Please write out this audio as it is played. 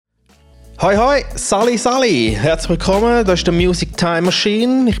Hoi hoi, Sally, herzlich willkommen, das ist der Music Time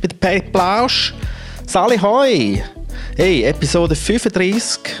Machine, ich bin der Pat Plausch. Sally, hoi! Hey, Episode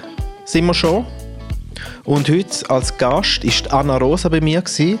 35 sind wir schon. Und heute als Gast war Anarosa bei mir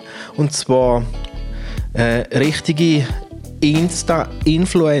gewesen, und zwar richtige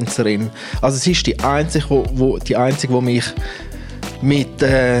Insta-Influencerin. Also sie ist die einzige, die mich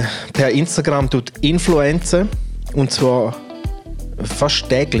per Instagram influenzen, und zwar fast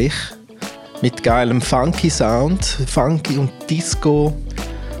täglich. Mit geilem funky Sound, funky und Disco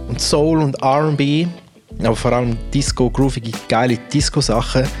und Soul und R&B, aber vor allem Disco, groovige, geile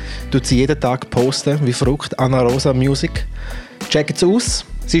Disco-Sachen, tut sie jeden Tag posten, wie verrückt. Anarosa Music. Checkt es aus.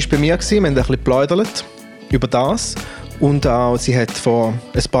 Sie war bei mir, wir haben ein bisschen geplaudert über das. Und auch, sie hat vor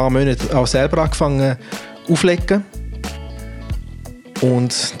ein paar Monaten auch selber angefangen aufzulegen.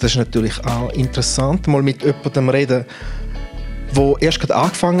 Und das ist natürlich auch interessant, mal mit jemandem reden, wo erst gerade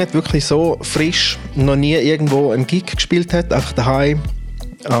angefangen hat, wirklich so frisch, noch nie irgendwo einen Gig gespielt hat, einfach daheim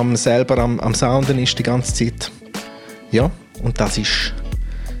selber am Sounden ist die ganze Zeit. Ja, und das ist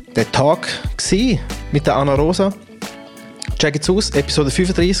der Tag mit der Anarosa. Checkt es aus, Episode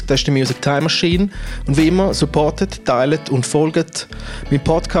 35, das ist die Music Time Machine. Und wie immer, supportet, teilt und folgt meinen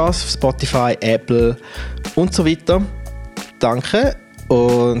Podcast auf Spotify, Apple und so weiter. Danke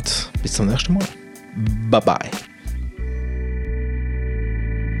und bis zum nächsten Mal. Bye bye.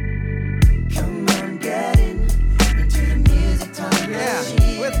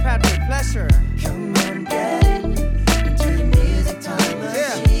 Patrick, pleasure. Come on, get into the music time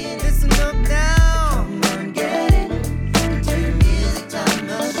machine. Yeah, listen up now. Come on, get into the music time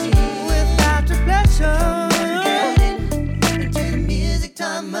machine. With Patrick, pleasure. Get into the music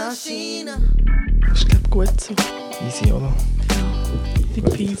time machine. Ich glaube gut so. Easy, oder? Ja, die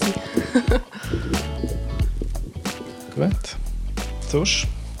peasy. Gut. Sonst?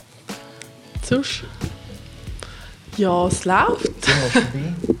 Ja, es läuft. Sommer ist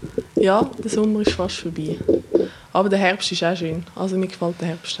vorbei. Ja, der Sommer ist fast vorbei. Aber der Herbst ist auch schön. Also mir gefällt der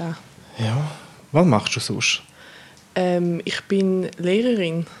Herbst auch. Ja. Was machst du sonst? Ich bin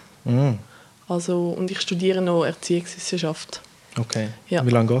Lehrerin. Mm. Also, und ich studiere noch Erziehungswissenschaft. Okay. Ja.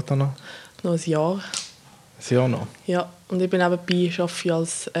 Wie lange geht das noch? Noch ein Jahr. Ein Jahr noch? Ja, und eben nebenbei arbeite ich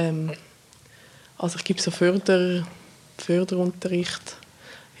als... also ich gebe so Förderunterricht.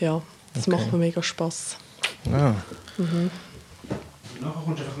 Ja, das Okay. macht mir mega Spass. Ah. Mhm. Nachher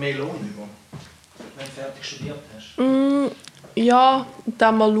kommst du einfach mehr Lohn über, wenn du fertig studiert hast. Ja, und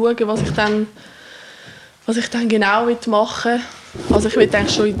dann mal schauen, was ich dann genau machen will. Also ich will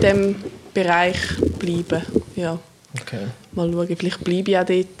eigentlich schon in diesem Bereich bleiben. Ja. Okay. Mal schauen, vielleicht bleibe ich auch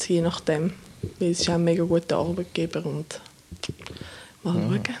dort, je nachdem. Weil es ist auch ein mega guter Arbeitgeber. Und mal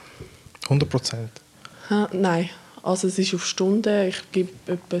schauen. 100%? Nein, also es ist auf Stunden.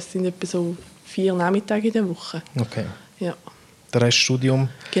 Es sind etwa so 4 Nachmittage in der Woche. Okay. Ja. Der Rest Studium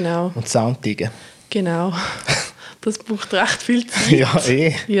Genau. und Soundtigen. Genau. Das braucht recht viel Zeit. Ja,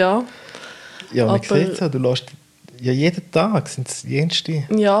 eh. Ja. Ja, man Aber- sieht es ja, du lässt ja jeden Tag sind es jenste.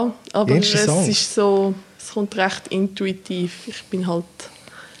 Ja, aber Jenste Songs. ist so, es kommt recht intuitiv. Ich bin halt,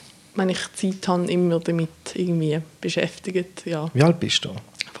 wenn ich Zeit habe, immer damit irgendwie beschäftigt. Ja. Wie alt bist du?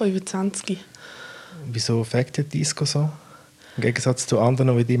 25. Wieso fängt der Disco so? Im Gegensatz zu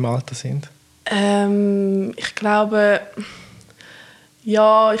anderen, die in deinem Alter sind? Ich glaube,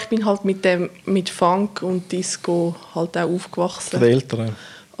 ja, ich bin halt mit Funk und Disco halt auch aufgewachsen. Von den Eltern?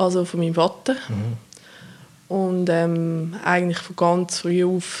 Also von meinem Vater. Und eigentlich von ganz früh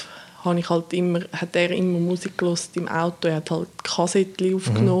auf hat er immer Musik gehört im Auto. Er hat halt Kassetten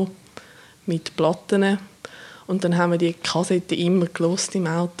aufgenommen mit Platten. Und dann haben wir die Kassetten immer gehört im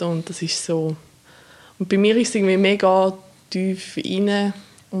Auto. Und das ist so... Und bei mir ist es irgendwie mega tief rein.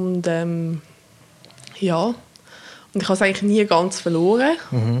 Und ja... Und ich habe es eigentlich nie ganz verloren.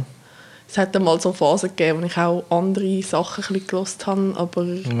 Es hat dann mal so Phasen gegeben, wo ich auch andere Sachen ein bisschen gehört habe, aber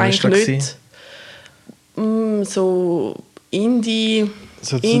eigentlich nicht so Indie-Rock.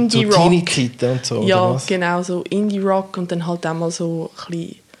 So Teenie-Zeiten und so, Ja, oder was? genau, so Indie-Rock und dann halt auch mal so ein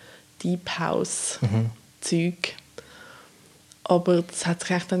bisschen Deep House-Zeug. Aber das hat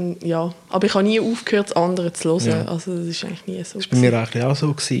sich dann, ja... Aber ich habe nie aufgehört, das andere zu hören. Ja. Also das ist eigentlich nie so. Das war bei mir eigentlich auch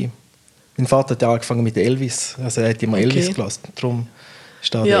so gewesen. Mein Vater hat ja angefangen mit Elvis. Also er hat immer Elvis gelassen. Darum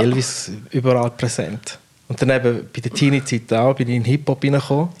ist da der Elvis überall präsent. Und dann eben bei der Teenie-Zeit auch bin ich in Hip-Hop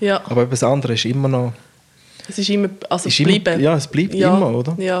reingekommen. Ja. Aber das andere ist immer noch... Es ist immer... Also ist bleiben. Immer, ja, es bleibt immer,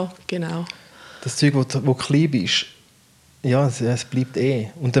 oder? Ja, genau. Das Zeug, wo klein bist, ja, es bleibt eh.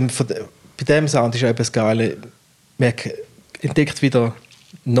 Und dann bei dem Sound ist eben das Geile, man entdeckt wieder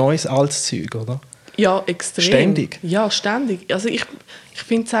neues, altes Zeug, oder? Ja, extrem. Ständig? Ja, ständig. Also ich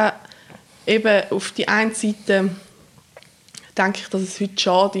finde es auch eben auf die einen Seite denke ich, dass es heute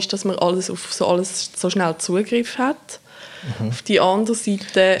schade ist, dass man alles so schnell Zugriff hat. Auf die andere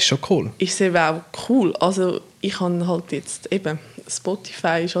Seite Ist schon cool. ist es eben auch cool. Also ich habe halt jetzt eben,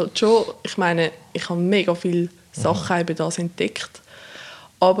 Spotify ist halt schon, ich meine, ich habe mega viele Sachen eben das entdeckt.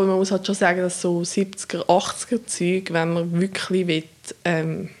 Aber man muss halt schon sagen, dass so 70er, 80er Zeug, wenn man wirklich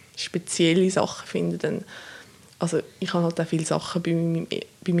will, spezielle Sachen finden, dann, also ich habe halt auch viele Sachen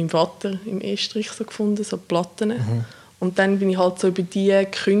bei meinem Vater im Estrich so gefunden, so Platten. Und dann bin ich halt so über die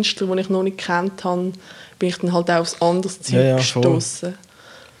Künstler, die ich noch nicht gekannt habe, bin ich dann halt auch aufs anderes Zeug gestoßen.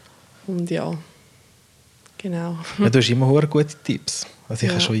 Und ja, genau. Ja, du hast immer hure gute Tipps. Also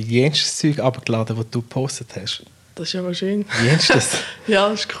ich habe schon jenes Zeug abgeladen, das du gepostet hast. Das ist aber schön. Jenstes. Ja,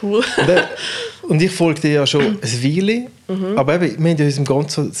 das ist cool. Und ich folge dir ja schon ein Weile, aber eben, wir haben uns im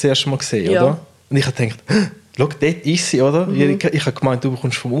Ganzen das erste Mal gesehen, Ja. oder? Und ich habe gedacht, schau, dort ist sie, oder? Ich habe gemeint, du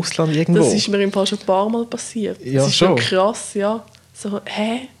kommst vom Ausland irgendwo. Das ist mir im Fall schon ein paar Mal passiert. Ja, das ist schon. so krass, ja. So,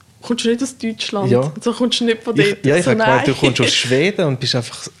 hä? Kommst du nicht aus Deutschland? Ja. So kommst du nicht von dort? Ich so, habe gemeint, du nein. kommst aus Schweden und bist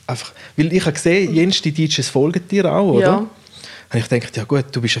einfach... Weil ich habe gesehen, Jens, die DJs folgen dir auch, oder? Ja. Und ich dachte, ja gut,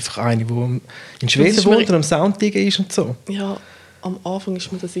 du bist einfach eine, die in Schweden wohnt und am Sounddiggen ist und so. Ja, am Anfang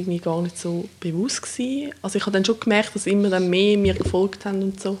war mir das irgendwie gar nicht so bewusst gewesen. Also ich habe dann schon gemerkt, dass immer dann mehr mir gefolgt haben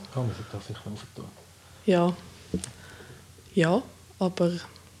und so. Kann man da vielleicht noch aufentun? Ja. Ja, aber...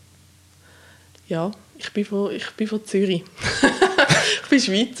 Ja, ich bin von Zürich. Ich bin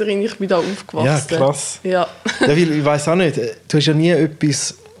Schweizerin, ich bin da aufgewachsen. Ja, krass. Ja. Ja, weil ich weiss auch nicht, du hast ja nie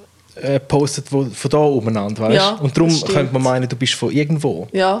etwas gepostet von da umeinander, weißt? Ja, und darum das stimmt. könnte man meinen, du bist von irgendwo.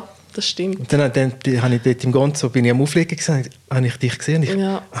 Ja, das stimmt. Und dann habe ich dort im Gonzo, bin ich am Auflegen gesehen, habe ich dich gesehen und ich,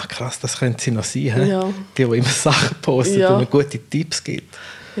 Ja. ach krass, das könnte sie noch sein, he? Ja. Die immer Sachen posten Ja. und mir gute Tipps gibt.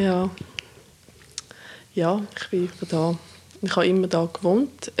 Ja. Ja, ich bin von da. Ich habe immer da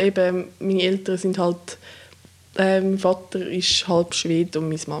gewohnt. Eben, meine Eltern sind halt... mein Vater ist halb Schwede und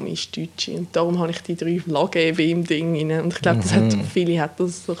meine Mama ist Deutsche. Und darum habe ich die 3 Flaggen eben im Ding rein. Und ich glaube, das hat viele hat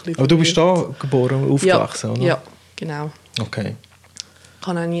das so ein bisschen Aber du bist verwirrt. da geboren und aufgewachsen, oder? Ja, genau. Okay. Ich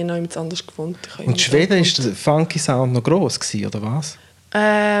habe auch nie noch jemand anders gewohnt. Ich habe Und immer Schweden, da ist der Funky Sound noch gross gewesen, oder was?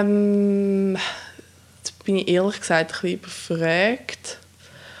 Jetzt bin ich ehrlich gesagt ein bisschen überfragt.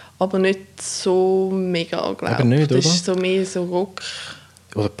 Aber nicht so mega, glaube ich. Aber nicht, das oder? ist so mehr so Rock,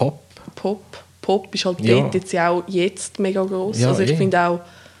 Oder Pop? Pop. Pop ist halt Ja. dort jetzt auch jetzt mega gross. Ja, also ich eh. finde auch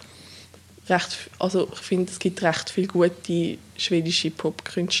ich finde, es gibt recht viele gute schwedische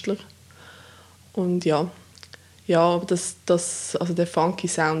Pop-Künstler. Und ja, aber also der funky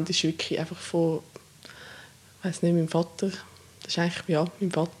Sound ist wirklich einfach von, ich weiss nicht, meinem Vater. Das ist eigentlich, ja, mein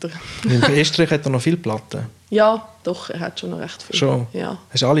Vater. In Österreich hat er noch viele Platten. Ja, doch, er hat schon noch recht viel. Schon? Ja.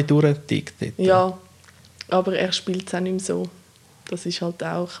 Hast du alle durchgedickt dort? Ja, aber er spielt es auch nicht mehr so. Das ist halt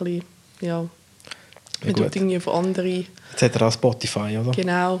auch ein bisschen, ja, man gut. tut irgendwie auf andere... Jetzt hat er auch Spotify, oder?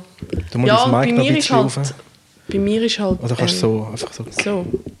 Genau. Du musst Ja, das bei Mic noch ein mir ist bisschen halt... rauf. Bei mir ist halt... Oder kannst du so, einfach so... So.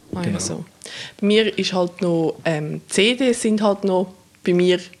 Ah, Genau. ja, so. Bei mir ist halt noch... CDs sind halt noch... Bei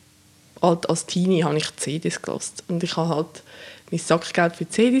mir, halt als Teenie, habe ich CDs gehört. Und ich habe halt mein Sackgeld für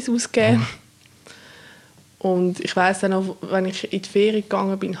CDs ausgegeben. Und ich weiss dann auch, wenn ich in die Ferien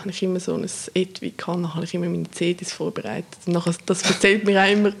gegangen bin, habe ich immer so ein Etui gehabt, dann habe ich immer meine CDs vorbereitet. Und nachher, das erzählt mir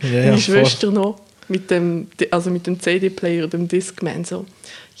auch immer Ja, meine voll. Schwester noch mit dem CD-Player, dem Discman. So,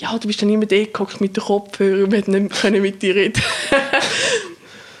 ja, du bist dann immer da gehockt mit den Kopfhörern und wir hätten nicht können mit dir reden.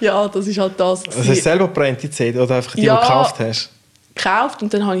 Ja, das ist halt das. Also hast du selber gebrannt, die CD, oder einfach die, Ja. die du gekauft hast? Gekauft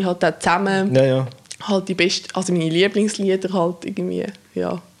und dann habe ich halt auch zusammen Ja. halt die besten, also meine Lieblingslieder halt irgendwie,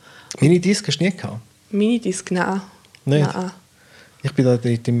 ja. Minidisc hast du nie gehabt? Minidisc, nein. Nicht? Nein. Ich bin da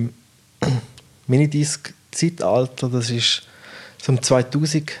dort im Minidisc-Zeitalter, das ist so um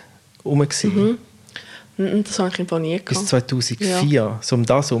 2000 herum. Das habe ich im Fall nie Bis gehabt. 2004, Ja. so um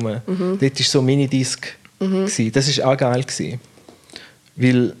das herum. Dort war so Minidisc. Gewesen. Das war auch geil. Gewesen.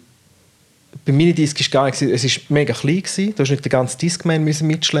 Weil bei Minidisc war es geil, gewesen. Es war mega klein. Gewesen. Du musst nicht den ganzen Discman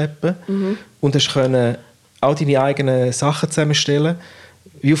mitschleppen. Und du konntest auch deine eigenen Sachen zusammenstellen.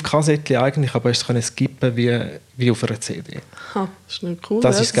 Wie auf Kassettchen eigentlich, aber du konntest skippen wie auf einer CD. Ha, das ist nicht cool.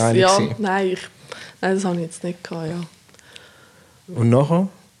 Das ja. ist geil Ja, gewesen. nein, das habe ich jetzt nicht gehabt, ja. Und nachher?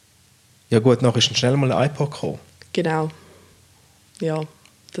 Ja gut, nachher ist dann schnell mal ein iPod gekommen. Genau. Ja,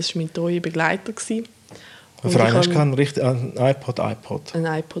 das war mein treuer Begleiter gewesen. Und Für einen ich hast du habe keinen ein iPod. ein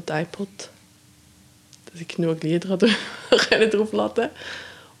iPod. Dass ich genug Lieder draufladen konnte.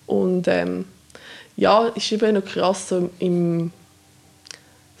 Und ja, es ist eben noch krass,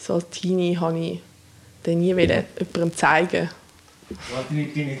 so als Teenie habe ich den nie jemandem zeigen.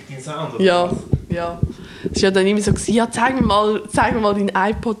 Dein Sound, Ja. Es war ja dann immer so, ja, zeig mir mal dein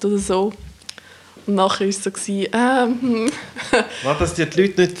iPod oder so. Und nachher war es so, War das die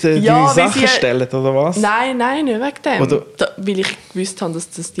Leute nicht die Ja, weil Sachen sie- stellen, oder was? nein, nicht wegen dem. Oder- Weil ich gewusst habe, dass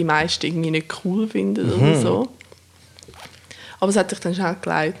das die meisten irgendwie nicht cool finden oder so. Aber es hat sich dann schnell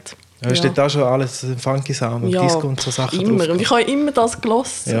geleitet. Ja, steht da schon alles Funky Sound und Disco und so Sachen immer. drauf? Und ich habe immer das gehört.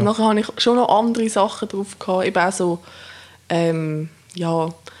 Ja. Und nachher habe ich schon noch andere Sachen drauf gehabt. Eben auch so,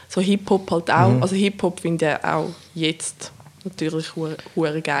 so Hip-Hop halt auch. Also Hip-Hop finde ich auch jetzt natürlich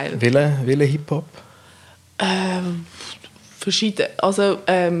hure geil. Welcher Hip-Hop? Verschieden. Also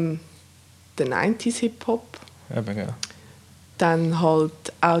der 90s Hip-Hop. Eben, ja. Dann halt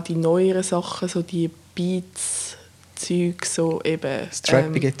auch die neueren Sachen, so die Beats, Zeug, so eben. Das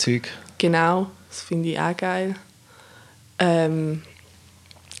trappige Zeug. Genau, das finde ich auch geil.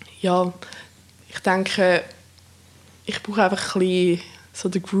 Ja, ich denke, ich brauche einfach ein bisschen so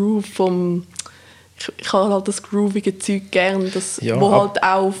den Groove vom... Ich habe halt das groovige Zeug gern, das, Ja, wo halt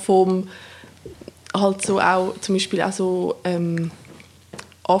auch vom... Halt so auch, zum Beispiel auch so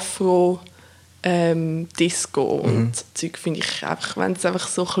Afro... Disco und Zeug finde ich einfach, wenn es einfach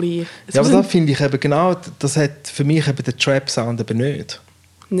so ein bisschen... Ja, aber das finde ich eben genau, das hat für mich eben den Trap-Sound eben nicht.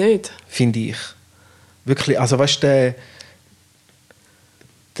 Nicht? Finde ich. Wirklich, also weißt du,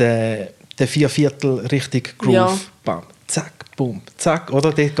 der 4/4 richtig Groove. Ja. Bam, zack, boom, zack,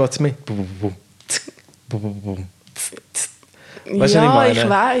 oder? Dort geht es mit. Bum, bum, tsk, bum, bum, bum, tsk, tsk. Weißt du, was Ja, ich meine? ich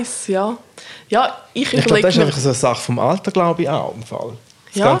weiss, ja. Ja, ich Ich glaube, das ist mir... einfach so eine Sache vom Alter, glaube ich, auch im Fall.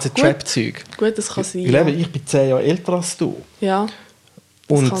 Das Ja, ganze gut. Trap-Zeug. Gut, das kann sein. Weil Ja, eben, ich bin 10 Jahre älter als du. ja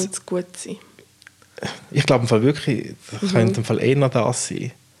das Und kann jetzt gut sein. ich glaube im Fall wirklich, das könnte im Fall eher das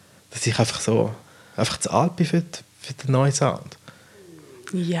sein, dass ich einfach so einfach zu alt bin für den neuen Sound.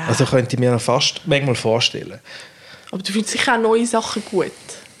 Ja, Also könnte ich mir fast manchmal vorstellen. aber du findest sicher auch neue Sachen gut.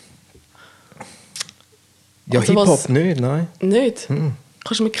 Ja, Also Hip-Hop was- nicht, nein. Nicht?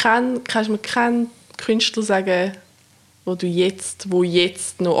 Kannst du mir keinen Künstler sagen, wo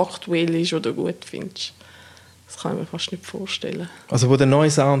jetzt noch aktuell ist oder gut findest? Das kann ich mir fast nicht vorstellen. Also wo der neue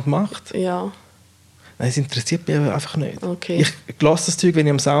Sound macht, Ja, nein, es interessiert mich einfach nicht. Okay. Ich lasse das Zeug, wenn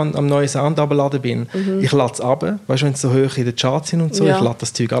ich am neuen Sound runterladen bin. Ich lade es ab, weißt du, wenn es so hoch in den Charts sind und so, Ja. ich lade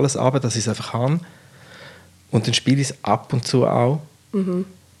das Zeug alles ab, dass ich es einfach habe. Und dann spiele ich es ab und zu auch.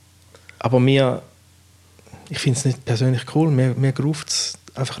 Aber ich finde es nicht persönlich cool, mir groovt es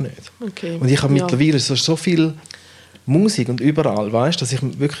einfach nicht. okay. Und ich habe Ja. mittlerweile so viel Musik und überall, weißt, dass ich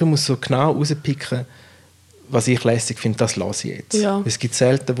wirklich muss so genau rauspicken, was ich lässig finde, das lasse ich jetzt. Ja. Es gibt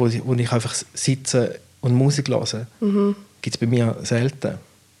selten, wo ich einfach sitze und Musik höre. Gibt es bei mir selten.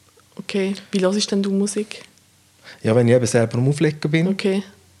 Okay, wie hörst denn du Musik? Ja, wenn ich eben selber am Auflegen bin, Okay,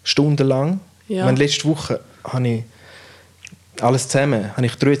 stundenlang. Ja. Ich meine, letzte Woche habe ich alles zusammen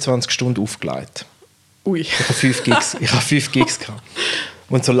 23 Stunden aufgelegt. ui. Ich habe 5 Gigs, ich habe 5 Gigs gehabt.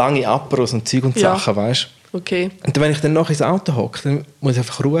 Und so lange Aperos und Zeug und Ja. Sachen, weißt du. Okay, Und wenn ich dann noch ins Auto hocke, dann muss ich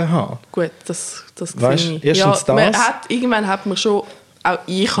einfach Ruhe haben. gut, das Weißt, sehe ich. erstens ja, das. Irgendwann hat man schon, auch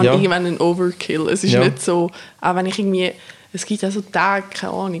ich habe Ja. irgendwann einen Overkill. Es ist Ja. nicht so, auch wenn ich irgendwie, es gibt auch so Tage,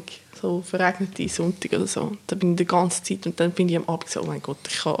 keine Ahnung, so verregnete Sonntag oder so, da bin ich die ganze Zeit und dann bin ich am Abend so, oh mein Gott,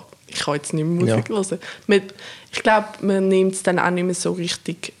 ich kann jetzt nicht mehr Musik Ja. hören. Ich glaube, man nimmt es dann auch nicht mehr so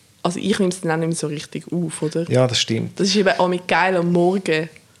richtig, also ich nehme es dann auch nicht mehr so richtig auf, oder? Ja, das stimmt. Das ist eben auch mit geil am Morgen,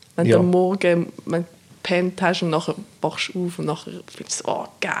 wenn Ja. du am Morgen gepennt hast und nachher wachst du auf und nachher findest du, oh,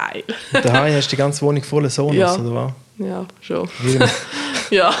 geil. Und daheim hast du die ganze Wohnung voller Sonos, Ja. oder was? Ja, schon. Wie im-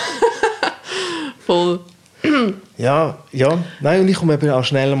 Ja. Voll. Ja. Nein, und ich komme eben auch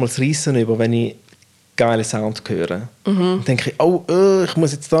schnell mal das Reissen über, wenn ich geilen Sound höre. Dann denke ich, ich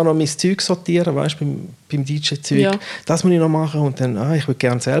muss jetzt da noch mein Zeug sortieren, weißt du, beim DJ-Zeug. Ja. Das muss ich noch machen und dann, ich würde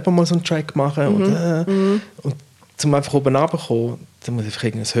gerne selber mal so einen Track machen. Und zum einfach oben runterkommen, dann muss ich einfach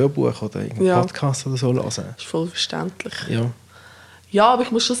irgendein Hörbuch oder irgendeinen Ja. Podcast oder so hören. Das ist voll verständlich. Ja. Ja, aber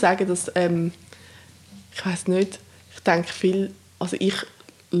ich muss schon sagen, dass, ich weiß nicht, ich denke viel, also ich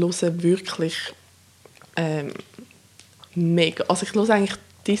höre wirklich mega, also ich höre eigentlich,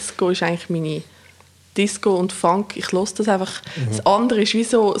 Disco ist eigentlich meine, Disco und Funk, ich höre das einfach, das andere ist wie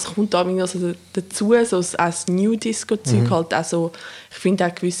so, es kommt da also dazu, so als New Disco-Zeug halt auch so, ich finde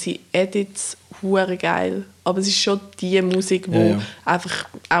auch gewisse Edits hure geil, aber es ist schon die Musik, die Ja. einfach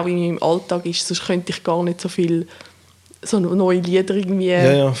auch in meinem Alltag ist, sonst könnte ich gar nicht so viel so neue Lieder irgendwie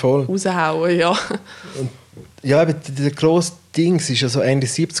Ja, voll. raushauen, ja. Ja, aber der grosse Ding war ja so Ende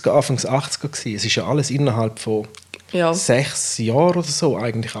 70er, Anfang 80er gewesen. Es ist ja alles innerhalb von Ja. 6 Jahren oder so,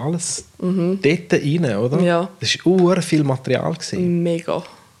 eigentlich alles dort rein, oder? Ja. Das war viel Material gewesen. Mega.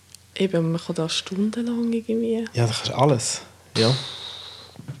 Eben, man kann da stundenlang irgendwie. Ja, das ist alles. Ja.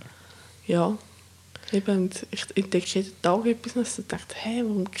 Ja. Eben, und ich entdecke jeden Tag etwas Neues und dachte, hey,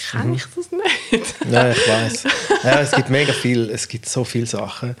 warum kenne ich das nicht? Ja, ich weiss. Ja, es gibt mega viel, es gibt so viele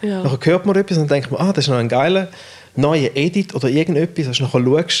Sachen. Ja. Nachher hört man etwas und denkt man, das ist noch ein geiler neuer Edit oder irgendetwas. Als du nachher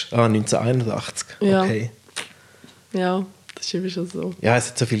schaust, 1981. Ja. Okay. Ja, das ist eben schon so. Ja, es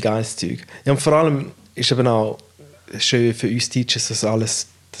hat so viel geiles Zeug. Ja, und vor allem ist eben auch schön für uns DJs, dass alles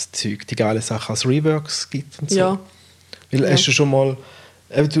das Zeug, die geile Sachen als Reworks gibt und so. Ja. Weil Ja. hast du schon mal,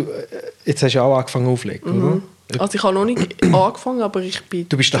 jetzt hast du ja auch angefangen aufzulegen, oder? Also ich habe noch nicht angefangen, aber ich bin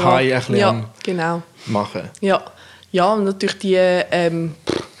Du bist dran. daheim ein bisschen ja, am genau. machen. Ja, ja, und natürlich die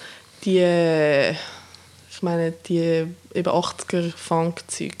ich meine, die eben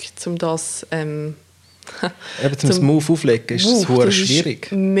 80er-Funk-Zeug, um das Eben zum Move auflegen ist es verdammt schwierig.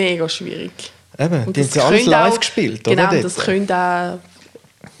 Ist mega schwierig. Eben, Und die das haben alles können live auch- gespielt, genau, oder? Genau, das können auch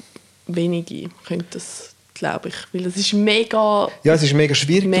wenige, können das, glaube ich. Weil das ist mega... Ja, es ist mega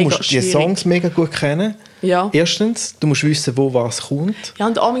schwierig. Mega Du musst die schwierig. Songs mega gut kennen. Ja. Erstens, du musst wissen, wo was kommt. Ja,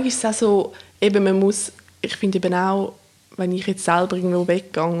 und amig ist es auch so, eben man muss, ich finde eben auch, wenn ich jetzt selber irgendwo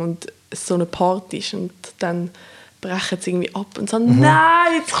weggehe und es so eine Party ist und dann brechen sie irgendwie ab und sagen,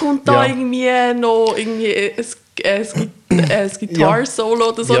 nein, jetzt kommt da Ja. irgendwie noch irgendwie ein Gitarre-Solo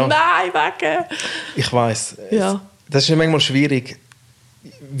oder so, Ja. nein, weg! Ich weiss. Ja. Das ist ja manchmal schwierig,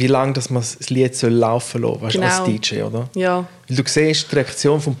 wie lange dass man das Lied soll laufen lassen, weißt, Genau. als DJ, oder? Ja, Weil du siehst die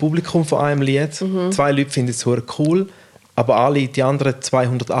Reaktion vom Publikum von einem Lied. 2 Leute finden es super cool, aber alle, die anderen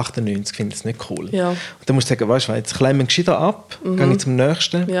 298 finden es nicht cool. Ja. Und dann musst du sagen, weißt du, jetzt klemmen wir gescheiter ab, gehe ich zum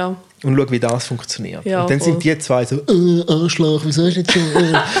nächsten Ja. und schau, wie das funktioniert. Ja, und dann voll. sind die zwei so, Arschloch, wieso ist nicht so?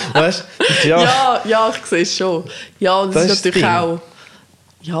 Weißt du? ja, ich sehe es schon. Ja, und das, Das ist ist das natürlich Ding. auch...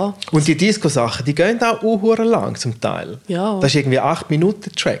 Ja, Und die Disco-Sachen, die gehen auch unhuere lang zum Teil. Ja. Das ist irgendwie 8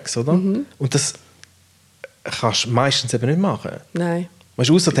 Minuten Tracks, oder? Und das kannst du meistens eben nicht machen. nein. Weißt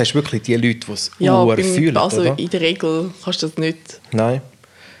du, ausser du hast wirklich die Leute, die es Ja, fühlen, also oder? in der Regel kannst du das nicht. Nein.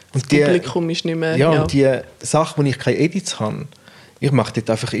 Und Das Publikum ist nicht mehr... Ja, und die Sachen, wo ich keine Edits habe, ich mache dort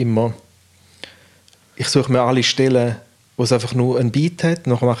einfach immer... Ich suche mir alle Stellen, wo es einfach nur einen Beat hat,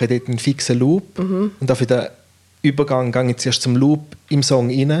 nachher mache ich dort einen fixen Loop und dann für den Übergang gehe ich zuerst zum Loop im Song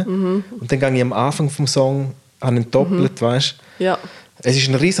rein und dann gehe ich am Anfang vom Song an einen Doppelt, weißt du? Ja, Es ist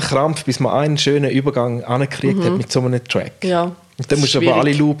ein riesen Krampf, bis man einen schönen Übergang angekriegt hat mit so einem Track. ja. Und dann musst du aber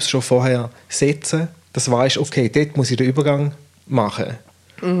alle Loops schon vorher setzen, dass du weißt, okay, dort muss ich den Übergang machen.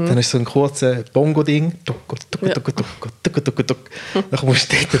 Dann ist so ein kurzer Bongo-Ding. Dann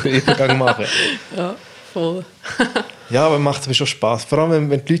musst du dort den Übergang machen. Ja, voll. Ja, aber macht es mir schon Spass. Vor allem,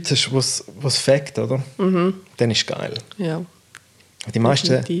 wenn die Leute sind, was fängt, oder? Dann ist es geil. Ja, Die meisten,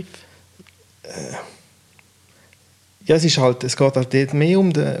 definitiv. ja, es geht halt dort mehr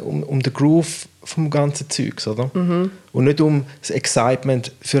um den Groove vom ganzen Zeugs, oder? Und nicht um das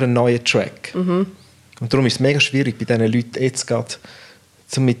Excitement für einen neuen Track. Und darum ist es mega schwierig bei diesen Leuten jetzt gerade,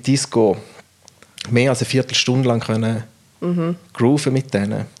 zum mit Disco mehr als eine Viertelstunde lang können grooven mit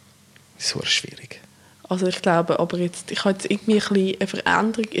denen. Das ist super schwierig. Also ich glaube, aber jetzt, ich habe jetzt irgendwie ein bisschen eine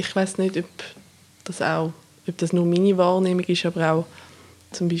Veränderung. Ich weiß nicht, ob das nur meine Wahrnehmung ist, aber auch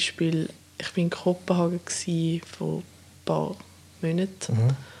zum Beispiel, ich war in Kopenhagen vor ein paar Monaten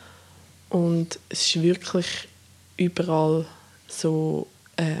und es ist wirklich überall so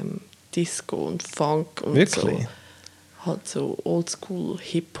Disco und Funk und Wirklich? so. Halt so Oldschool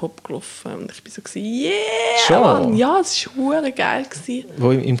Hip-Hop gelaufen. Und ich war so, yeah! Schon? Mann, ja, es war verdammt geil. Wo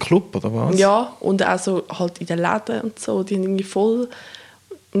im Club, oder was? Ja, und auch so halt in den Läden und so, die haben irgendwie voll...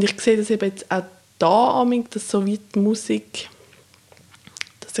 Und ich sehe das eben jetzt auch da, dass so wie die Musik,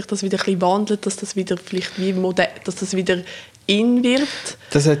 dass sich das wieder ein bisschen wandelt, dass das wieder vielleicht wie dass das wieder in wird.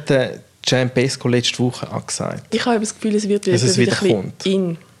 Das hat Jam Pesco letzte Woche auch gesagt. Ich habe das Gefühl, es wird Dass es wieder wieder ein bisschen kommt.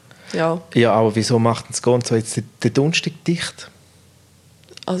 in. Ja, Ja, aber wieso macht es ganz so jetzt der Donnerstag dicht?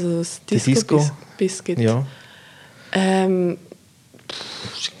 also das Die Disco? Biscuit. Ja.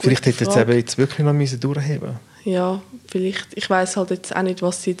 Vielleicht hätte jetzt eben jetzt wirklich noch müssen durchheben. Ja, vielleicht. Ich weiß halt jetzt auch nicht,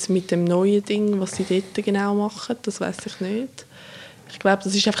 was sie jetzt mit dem neuen Ding, was sie dort genau machen. Das weiß ich nicht. Ich glaube,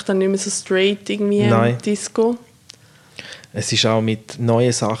 das ist einfach dann nicht mehr so straight irgendwie Nein. Disco. Es ist auch mit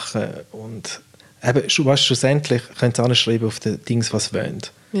neuen Sachen und eben, weißt, schlussendlich können sie anschreiben auf den Dings, was sie wollen.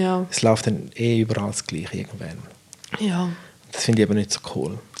 Ja. Es läuft dann überall das Gleiche irgendwann. Ja. Das finde ich aber nicht so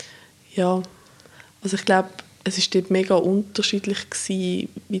cool. Ja. Also ich glaube, es war dort mega unterschiedlich gewesen,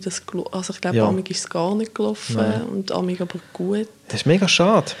 wie das also ich glaube, Ja. amig ist es gar nicht gelaufen und amig aber gut. Das ist mega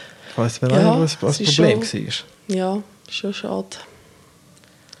schade. Ich weiss nicht, Ja, was das es ist Problem schon- war. Ja, schon schade.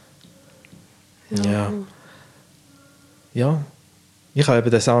 Ja. Ich habe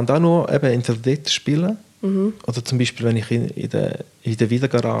eben den Sound auch nur eben entweder dort spielen Oder zum Beispiel, wenn ich in der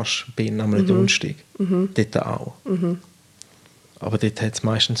Wiedergarage bin, am Donnerstag, dort auch. Aber dort hat es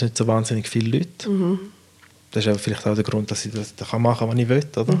meistens nicht so wahnsinnig viele Leute. Das ist aber vielleicht auch der Grund, dass ich das machen kann, was ich will,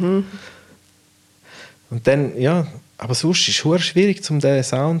 oder? Und dann, ja, aber sonst ist es schwierig, um diesen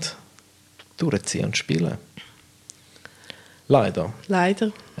Sound durchzuziehen und zu spielen. Leider.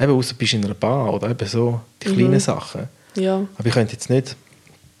 Leider. Eben, außer du bist in einer Bar oder eben so die kleinen Sachen. Ja. Aber ich könnte jetzt nicht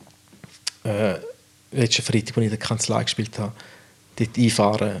letzten Freitag, als ich in der Kanzlei gespielt habe, dort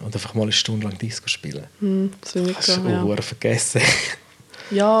einfahren und einfach mal eine Stunde lang Disco spielen. Das will ich Das ist gerne, ja. vergessen.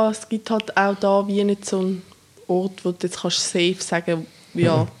 Ja, es gibt halt auch da wie nicht so einen Ort, wo du jetzt kannst safe sagen,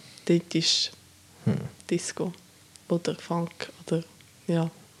 ja, dort ist Disco oder Funk oder ja.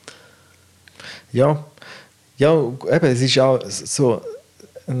 Ja, eben, es ist auch so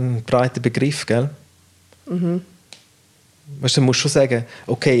ein breiter Begriff, gell? Weißt du, musst schon sagen,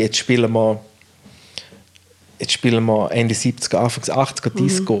 okay, jetzt spielen wir Ende 70er, Anfang 80er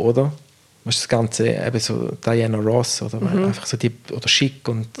Disco, oder? Weißt du, das Ganze, eben so Anarosa oder einfach so oder Chic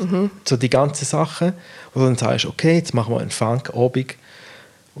und so die ganzen Sachen. Oder dann sagst du, okay, jetzt machen wir einen Funk-Abend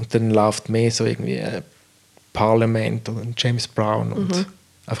und dann läuft mehr so irgendwie ein Parliament oder ein James Brown und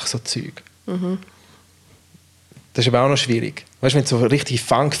einfach so Zeug. Das ist aber auch noch schwierig. Weißt du, wenn du so richtige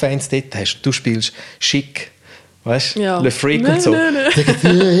Funk-Fans dort hast, du spielst Chic, weißt du, Ja. Le Freak und so. Nein. Sagen die,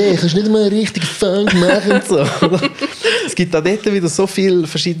 hey, kannst nicht mal richtig Funk machen und so. Es gibt auch dort wieder so viele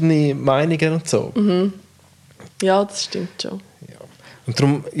verschiedene Meinungen und so. Ja, das stimmt schon. Ja. Und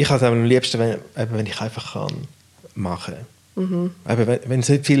darum, ich habe es am liebsten, wenn ich einfach kann machen kann. Wenn es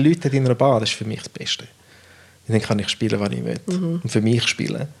nicht viele Leute hat in einer Bar, das ist für mich das Beste. Dann kann ich spielen, was ich will. Und für mich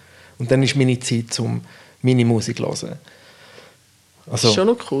spielen. Und dann ist meine Zeit, um meine Musik zu hören. Das ist schon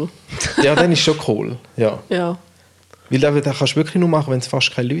noch cool. Ja, dann ist schon cool. Ja. Ja. Weil das kannst du wirklich nur machen, wenn es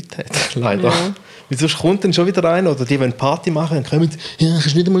fast keine Leute hat. Leider. Ja. Weil sonst kommt dann schon wieder einer oder die wollen Party machen und kommen, ja,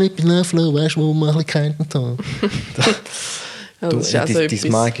 kannst du nicht einmal etwas laufen lassen, weißt du, wo wir ein bisschen kennt haben. Ja, das ist auch so etwas.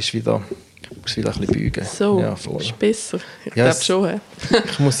 Dein Mic ist wieder, muss wieder ein bisschen beugen. So, Ja, voll. ist besser. Ich Ja, glaube schon. He.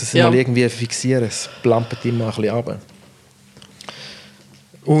 Ich muss das Ja. mal irgendwie fixieren. Es plampert immer ein bisschen runter.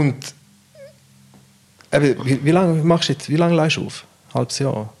 Und eben, wie lange leihst du auf? Ein halbes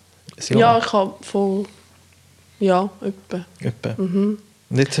Jahr? Ein Jahr? Ja, ich habe vor... Ja, etwa. Und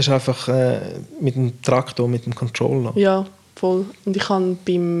jetzt hast du einfach mit dem Traktor, mit dem Controller. Ja, voll. Und ich habe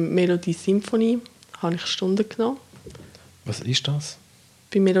beim Melodie Symphonie habe ich Stunden genommen. Was ist das?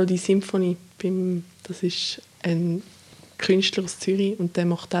 Bei Melodie Symphonie. Das ist ein Künstler aus Zürich und der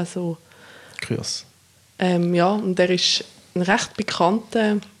macht auch so... Kurs. Ja, und der ist ein recht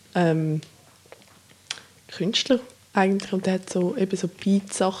bekannter Künstler eigentlich. Und der hat so, eben so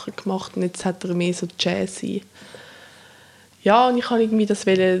Beat-Sachen gemacht und jetzt hat er mehr so Jazzy. Ja, und ich wollte irgendwie das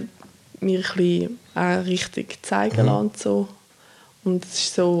mir ein bisschen auch richtig zeigen lassen und so. Und es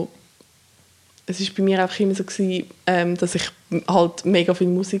ist bei mir einfach immer so gewesen, dass ich halt mega viel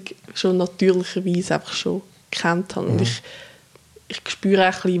Musik schon natürlicherweise einfach schon gekannt habe. Und ich spüre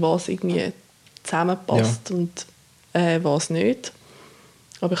auch ein bisschen, was irgendwie zusammenpasst und was nicht.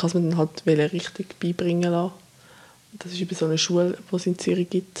 Aber ich wollte es mir dann halt richtig beibringen lassen. Das ist über so eine Schule, die es in Zürich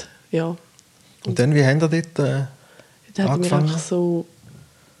gibt. Ja. Und dann, wie haben ihr dort Dann hat er mir angefangen? einfach so...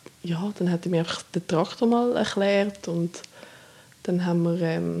 Ja, dann hat er mir einfach den Traktor mal erklärt und dann haben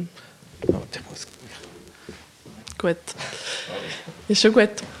wir... Ich muss... Gut. Ist schon gut.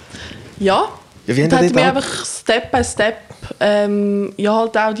 Ja, Ja, wie dann haben hat ihr er mir dort einfach Step by Step ja,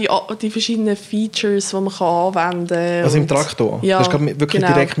 halt auch die verschiedenen Features, die man anwenden kann. Also im Traktor? Ja, Du hast gerade wirklich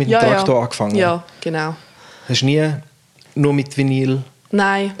genau. direkt mit dem Traktor angefangen? Ja, genau. Hast du nie nur mit Vinyl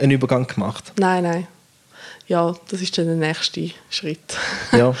Nein, einen Übergang gemacht? nein. Ja, das ist dann der nächste Schritt.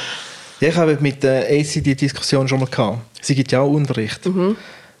 Ja. Ja, ich habe mit der AC die Diskussion schon mal gehabt. Sie gibt ja auch Unterricht.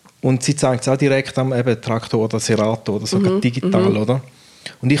 Und sie zeigt es auch direkt am eben Traktor oder Serato oder sogar digital, oder?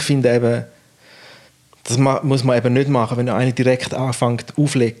 Und ich finde eben, das muss man eben nicht machen, wenn einer direkt anfängt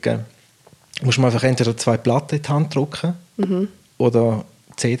auflegen, muss man einfach entweder 2 Platten in die Hand drücken oder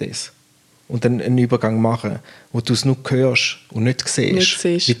CDs. Und dann einen Übergang machen, wo du es nur hörst und nicht siehst,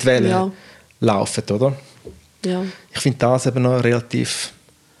 wie die Wellen laufen, oder? Ja. Ich finde das eben noch relativ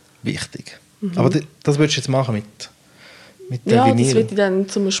wichtig. Aber das würdest du jetzt machen mit der Ja, Vinyl? das wird ich dann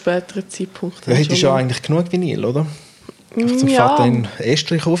zu einem späteren Zeitpunkt. Ja, hättest du ja eigentlich genug Vinyl, oder? Einfach zum Ja. Vater in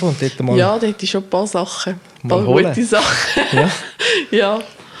Estrich kaufen und dort mal... Ja, da hätte ich schon ein paar Sachen. Ein paar Mal holen. gute Sachen. Ja. Ja,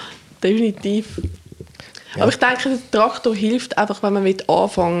 definitiv. Ja. Aber ich denke, der Traktor hilft einfach, wenn man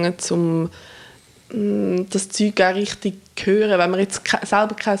anfangen will, das Zeug auch richtig zu hören. Wenn man jetzt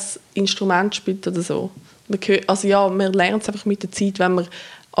selber kein Instrument spielt oder so. Man lernt es einfach mit der Zeit, wenn man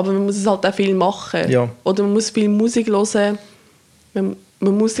Aber man muss es halt auch viel machen. Ja. Oder man muss viel Musik hören. Man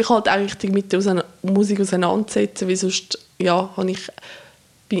muss sich halt auch richtig mit der Musik auseinandersetzen, weil sonst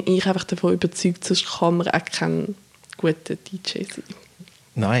bin ich einfach davon überzeugt, sonst kann man auch kein guter DJ sein.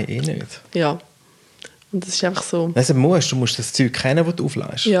 Nein, eh nicht. Ja. Und das ist einfach so... Also du musst das Zeug kennen, das du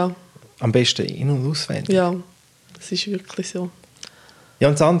auflässt. Ja. Am besten in- und auswendig. Ja, das ist wirklich so. Ja,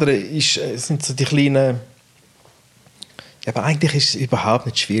 und das andere sind so die kleinen... Ja, aber eigentlich ist es überhaupt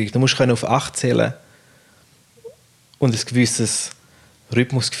nicht schwierig. Du musst auf 8 zählen und ein gewisses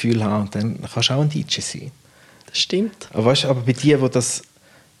Rhythmusgefühl haben und dann kannst du auch ein DJ sein. Das stimmt. Aber weißt, aber bei dir, wo das...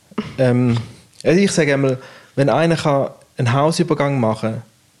 also ich sage einmal, wenn einer kann einen Hausübergang machen kann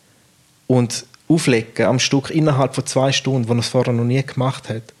und auflegen am Stück innerhalb von 2 Stunden, wo er es vorher noch nie gemacht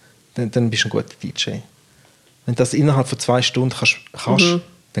hat, dann bist du ein guter DJ. Wenn du das innerhalb von 2 Stunden kannst,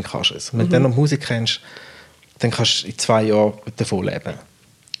 dann kannst du es. Und wenn du dann noch Musik kennst, dann kannst du in 2 Jahren davon leben.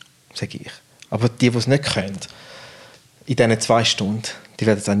 Sage ich. Aber die es nicht können, in diesen 2 Stunden, die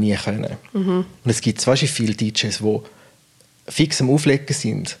werden es auch nie können. Und es gibt zum Beispiel viele DJs, die fix am Auflegen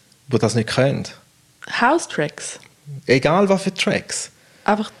sind, die das nicht können. House-Tracks? Egal was für Tracks.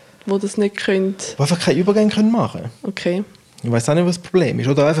 Einfach, wo das nicht können. Die einfach keinen Übergang machen können. Okay. Ich weiß auch nicht, was das Problem ist.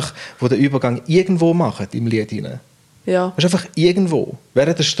 Oder einfach, wo den Übergang irgendwo machen im Lied rein. Ja. Das ist einfach irgendwo.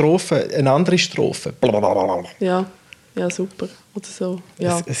 Während der Strophe eine andere Strophe. Blablabla. Ja. Ja, super. Oder so.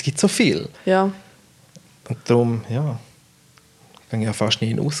 Ja. Es gibt so viel. Ja. Und darum, ja, gehe ich ja fast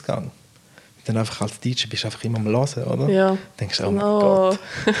nie in den Ausgang. Dann einfach als DJ bist du einfach immer am Hören, oder? Ja. Denkst du, oh mein Gott,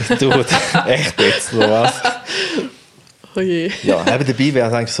 das tut echt jetzt so was. Oh je. Ja, eben dabei wäre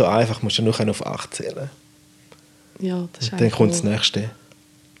es eigentlich so einfach, musst du nur auf 8 zählen. Ja, das ist Und dann kommt das so. nächste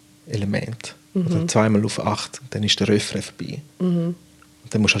Element. Oder 2-mal auf 8, und dann ist der Refrain vorbei. Und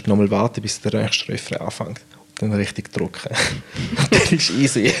dann musst du halt nochmal warten, bis der nächste Refrain anfängt. Und dann richtig drücken. Und dann ist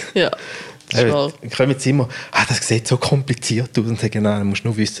easy. Ja, das ist wahr. Dann kommen jetzt immer, das sieht so kompliziert aus. Und sagen, nein, du musst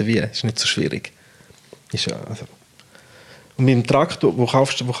nur wissen, wie. Das ist nicht so schwierig. Ist ja, also. Und mit dem Traktor, wo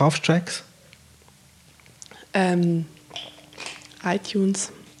kaufst du Tracks?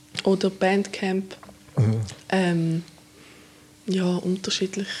 iTunes oder Bandcamp. Ja,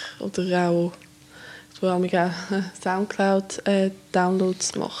 unterschiedlich. Oder auch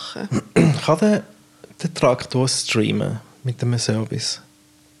Soundcloud-Downloads machen. Kann der Traktor streamen mit einem Service?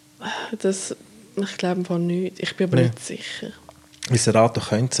 Ich glaube einfach nicht. Ich bin aber Nee. nicht sicher. Weil Serato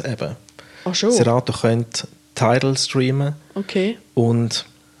könnte es eben. Ach schon? Serato könnte Tidal streamen Okay, und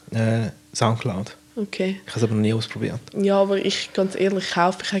Soundcloud. okay. Ich habe es aber noch nie ausprobiert. Ja, aber ich, ganz ehrlich,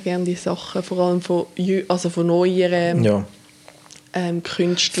 kaufe ich auch gerne die Sachen, vor allem von neueren Ja,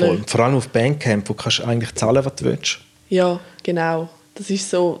 Künstlern. vor allem auf Bandcamp, wo kannst du eigentlich zahlen, was du willst. Ja, genau. Das ist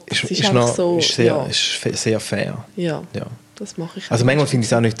so. Das ist einfach noch, so. ist sehr, ja. ist sehr fair. Ja, Ja. das mache ich. Also auch. manchmal finde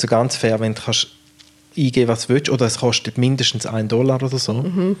ich es auch nicht so ganz fair, wenn du kannst eingeben, was du willst, oder es kostet mindestens $1 oder so.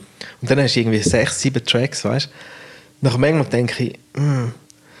 Und dann hast du irgendwie 6-7 Tracks, weißt du. Nach manchmal denke ich,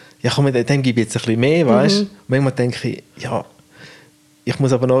 ja komm, dann gebe ich jetzt ein bisschen mehr, weißt du. Manchmal denke ich, ja, ich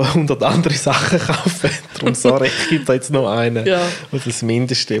muss aber noch 100 andere Sachen kaufen. Darum sorry, ich gebe da jetzt noch einen. Ja. Das ist das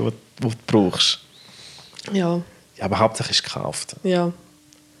Mindeste, was du brauchst. Ja, Ja, aber Hauptsache ist gekauft. ja.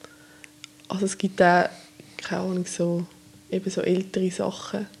 Also es gibt auch, keine Ahnung, so ältere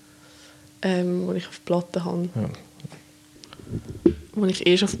Sachen, die ich auf Platte habe. Ja. Die ich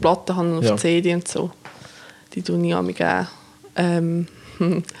erst auf Platte habe und auf Ja. CD und so. Die tue ich auch gerne.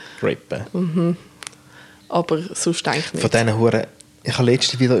 Rippen. Aber sonst eigentlich nicht. Von diesen Huren. Ich habe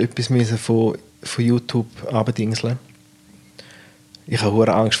letztens wieder etwas müssen von YouTube abdingseln. Ich habe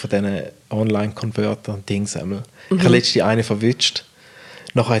hure Angst vor diesen Online-Converter und Dings. Ich habe letztens einen verwünscht.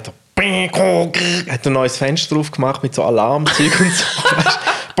 Nachher hat er ein neues Fenster drauf gemacht mit so Alarmzeug und so.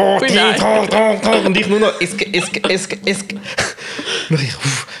 Und ich nur noch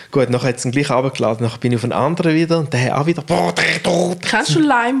Gut, nachher hat es ihn gleich runtergeladen. Nachher bin ich auf einen anderen wieder und der hat auch wieder. Kennst du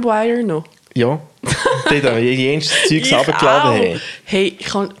LimeWire noch? Ja, der hat jenes Zeug Ich runtergeladen. auch. Hey. Hey,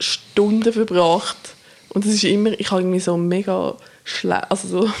 ich habe Stunden verbracht. Und das ist immer, ich habe irgendwie so einen mega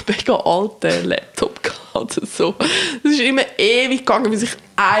alten Laptop gehabt. Oder so. Das ist immer ewig gegangen, bis ich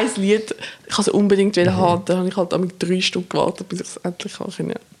ein Lied, ich habe es unbedingt haben. Dann habe ich halt 3 Stunden gewartet, bis ich es endlich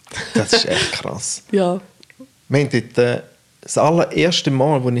kann. Das ist echt krass. Ja. Wir haben dort, das allererste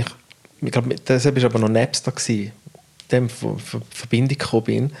Mal, wo ich glaube, das war aber noch Napster, in dem Verbindung gekommen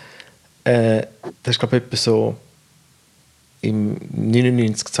bin, das war glaube ich etwa so im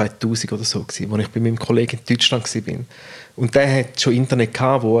 99, 2000 oder so gewesen, wo ich bei meinem Kollegen in Deutschland war. Und der hat schon Internet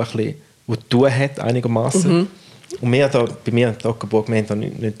gehabt, wo ein bisschen, wo tun hat einigermaßen. Und bei mir in Toggenburg, wir haben da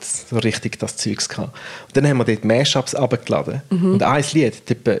nicht so richtig das Zeugs gehabt. Und dann haben wir dort Mashups runtergeladen. Und ein Lied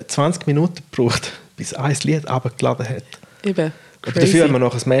hat etwa 20 Minuten gebraucht, bis ein Lied runtergeladen hat. Eben. Aber dafür haben wir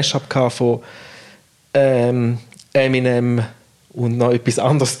noch ein Mashup gehabt von Eminem und noch etwas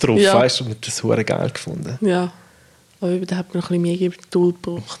anderes drauf. Ja. Weißt du, und das habe ich geil gefunden. Ja. Aber da hat man noch ein bisschen mehr Geduld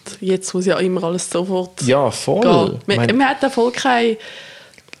gebraucht. Jetzt muss ja immer alles sofort Ja, voll. gehen. Man hat voll keine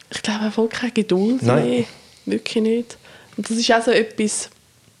Geduld Nein. mehr. Wirklich nicht. Und das ist auch so etwas,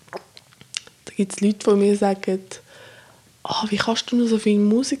 da gibt es Leute, die mir sagen, wie kannst du nur so viel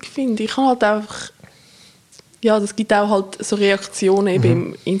Musik finden? Ich kann halt einfach, ja, das gibt auch halt so Reaktionen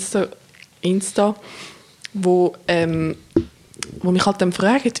eben im Insta, wo mich halt dann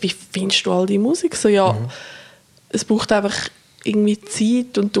fragen, wie findest du all die Musik? So, ja, es braucht einfach irgendwie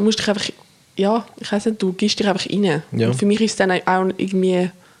Zeit und du musst dich einfach, ja, ich weiss nicht, du gibst dich einfach rein. Ja. Und für mich ist es dann auch irgendwie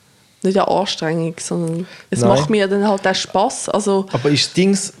nicht eine Anstrengung, sondern es Nein. macht mir dann halt auch Spass. Also, Aber ist das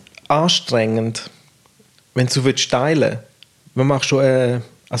Ding anstrengend, wenn du teilen willst? Was machst du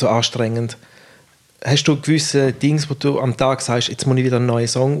also anstrengend? Hast du gewisse Dinge, wo du am Tag sagst, jetzt muss ich wieder einen neuen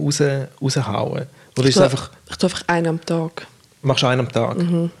Song raushauen? Oder ist es einfach, ich tue einfach einen am Tag. machst du einen am Tag?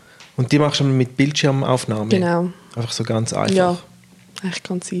 Und die machst du mit Bildschirmaufnahme? Genau. Einfach so ganz einfach? Ja, eigentlich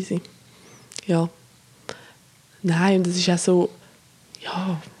ganz easy. Ja. Nein, und das ist auch so,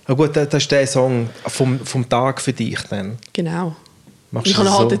 ja, Aber gut, das ist der Song vom Tag für dich dann. genau. Machst Ich du habe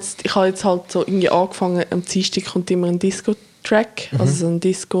das halt ich habe jetzt halt so irgendwie angefangen, am Dienstag kommt immer ein Disco-Track, also so ein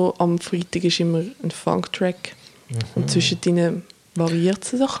Disco, am Freitag ist immer ein Funk-Track und zwischendrin variiert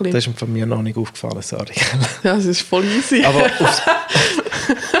es so ein bisschen. Das ist von mir noch nicht aufgefallen, sorry. Ja, das ist voll easy.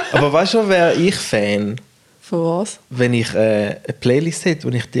 Aber weißt du, wäre ich Fan, Von was? wenn ich eine Playlist hätte,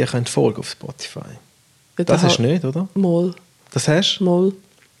 wo ich dir folgen auf Spotify? Ja, Das hast du nicht, oder? Mal. Das hast du? Mal.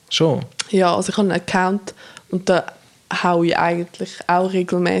 Schon? Ja, also ich habe einen Account und da haue ich eigentlich auch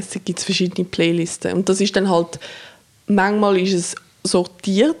regelmäßig in verschiedene Playlisten. Und das ist dann halt, manchmal ist es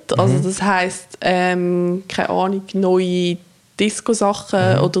sortiert, also das heisst, keine Ahnung, neue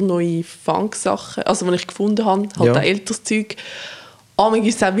Disco-Sachen oder neue Funk-Sachen, also die ich gefunden habe, halt Ja. auch älteres Zeug. Amig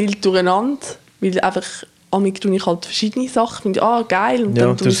ist es auch wild durcheinander, weil einfach amig tue ich halt verschiedene Sachen, finde geil. Und Ja,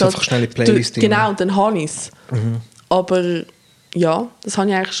 dann du tue hast ich einfach schnell in die Playlist rein. Genau, und dann habe ich es. Aber ja, das habe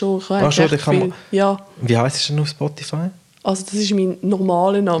ich eigentlich schon. Ich habe schon, recht dann kann man- viel. Ja, Wie heisst es denn auf Spotify? also das ist mein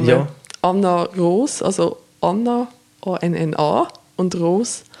normaler Name. Ja. Anarosa, also Anna, A-N-N-A und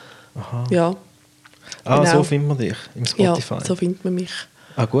Rose. Aha. Ja, Ah, Genau. so findet man dich im Spotify. ja, so findet man mich.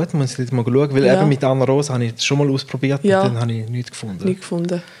 Ah gut, muss ich jetzt mal schauen, weil Ja. eben mit Anarosa habe ich das schon mal ausprobiert Ja. und dann habe ich nichts gefunden. Nicht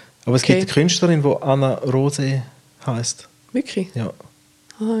gefunden. Aber es Okay. gibt eine Künstlerin, die Anarosa heisst. Wirklich? Ja.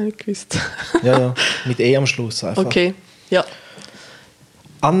 Nicht gewusst. Ja, ja, mit E am Schluss einfach. Okay, ja,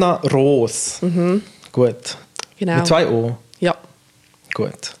 Anna Rose. Gut. genau. Mit 2 O. Ja,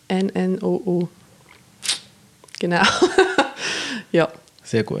 Gut. N-N-O-O. Genau. Ja.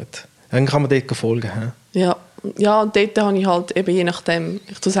 Sehr gut. Dann kann man dort folgen. He? Ja. Ja, und dort habe ich halt eben je nachdem,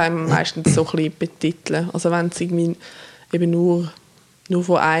 ich tue es einem meistens so ein bisschen betiteln. Also wenn es irgendwie eben nur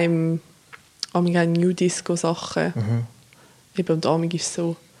von einem New Disco Sachen, eben und amig ist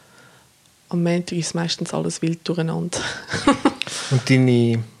so, am Montag ist meistens alles wild durcheinander. Und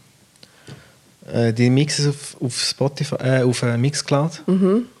deine Mixes auf Spotify, auf Mixcloud,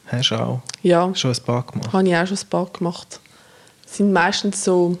 hast du auch Ja, schon ein paar gemacht? habe ich auch schon ein paar gemacht. Das sind meistens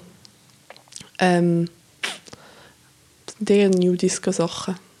so der New Disco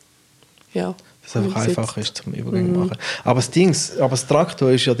Sachen. Ja. Dass es einfach Umgesetzt. einfach ist zum Übergang machen. Aber das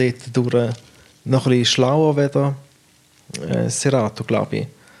Traktor ist ja dort durch noch ein bisschen schlauer wieder Serato, glaube ich.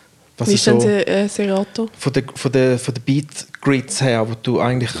 Was Wie ist ist denn so Serato? von der Beat-Grids her, wo du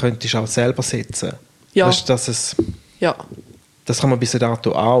eigentlich könntest auch selber setzen. Ja. Weißt du, Ja. das kann man bei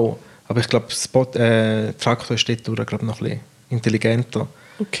Serato auch. Aber ich glaube, Traktor ist dort durch, glaube ich, noch ein bisschen intelligenter.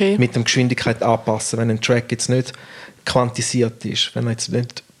 Okay. Mit der Geschwindigkeit anpassen, wenn ein Track jetzt nicht quantisiert ist, wenn er jetzt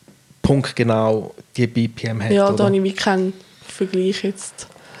nicht punktgenau die BPM hat. Ja, oder? da habe ich wie keinen Vergleich jetzt.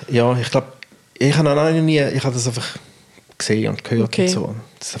 Ja, ich glaube, ich habe das einfach gesehen und gehört Okay. und so,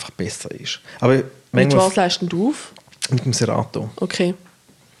 dass es einfach besser ist. Aber Mit manchmal was leistest du auf? mit dem Serato. Okay.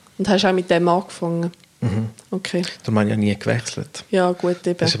 Und hast auch mit dem angefangen? Okay. Da habe ich ja nie gewechselt. Ja, gut,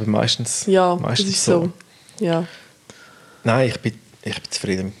 eben. Das ist aber meistens, Ja, meistens das ist so. Ja, Nein, ich bin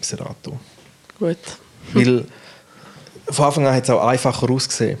zufrieden mit dem Serato. gut. Weil von Anfang an hat es auch einfacher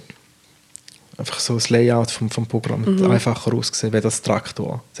ausgesehen. Einfach so das Layout vom Programm hat einfacher ausgesehen, wie das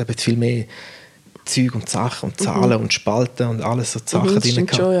Traktor. Es hat viel mehr Zeug und Sachen und Zahlen und Spalten und alles so Sachen Das drin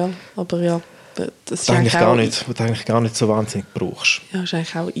stimmt gehabt. schon, ja. Aber ja. Das ist eigentlich auch, gar nicht, wo du eigentlich gar nicht so wahnsinnig brauchst. Ja, ist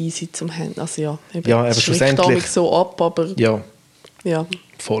eigentlich auch easy zum Handy. Also ja, eben, Ja, aber es schreckt schlussendlich- damit so ab, aber Ja, ja.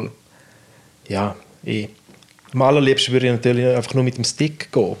 voll. Ja, Am allerliebsten würde ich natürlich einfach nur mit dem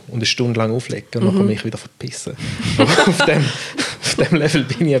Stick gehen und eine Stunde lang auflegen und dann mich wieder verpissen. Aber auf dem Level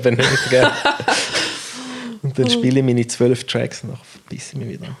bin ich eben nicht. Gell? Und dann spiele ich meine 12 Tracks und dann verpisse ich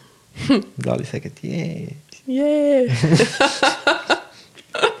mich wieder. Und alle sagen, yeah. Yeah!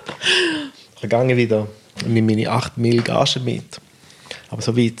 Ich gehe wieder und nehme meine 8 Mil Gage mit. Aber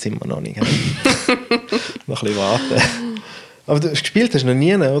so weit sind wir noch nicht. Noch ein bisschen warten. Aber du gespielt hast du noch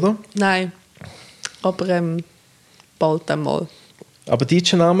nie, oder? Nein, aber bald einmal. Aber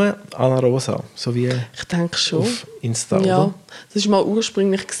DJ-Name Anarosa, so wie Ich denke schon. auf Insta, Ja, oder? das war mal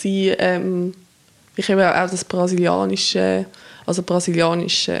ursprünglich, ich habe auch das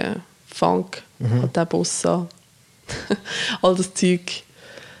brasilianische Funk, halt der Bossa, all das Zeug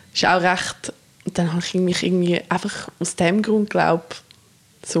ist auch recht. Und dann habe ich mich irgendwie einfach aus dem Grund, glaube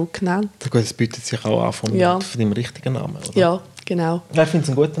so genannt. Gut, das bietet sich auch an von deinem richtigen Namen, oder? Ja, genau. Ja, ich finde es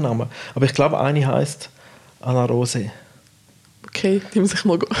einen guten Namen. Aber ich glaube, eine heisst Anarosa. Okay, die muss ich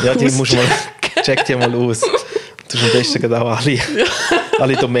mal Ja, die musst du mal, check die mal aus. Du hast am besten gerade auch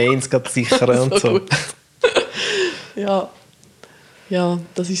alle Domains gerade sichern und so. gut. Ja,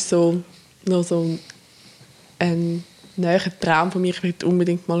 das ist so noch so ein näherer Traum von mir. Ich will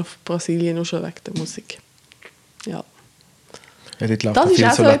unbedingt mal auf Brasilien, auch schon wegen der Musik. Ja. Ja, dort läuft Das auch ist viel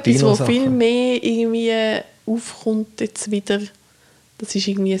auch so so etwas, wo Latino-Sachen. viel mehr irgendwie aufkommt jetzt wieder. Das ist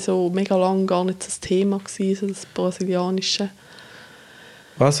irgendwie so mega lang gar nicht das Thema gewesen, so das Brasilianische.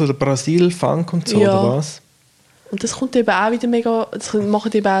 Was, so der Brasil-Funk und so, Ja. oder was? Und das kommt eben auch wieder mega, das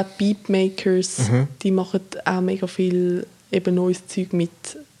machen eben auch Beatmakers, die machen auch mega viel eben neues Zeug mit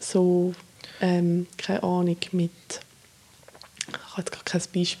so, keine Ahnung, mit, ich habe jetzt gar kein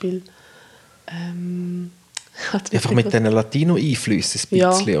Beispiel. Einfach mit diesen Latino-Einflüssen ein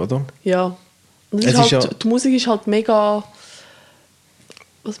bisschen, Ja. oder? Ja. Und Es das ist ist halt, die Musik ist halt mega,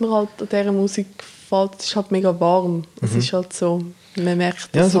 was mir halt an dieser Musik gefällt, ist halt mega warm. Es ist halt so, man merkt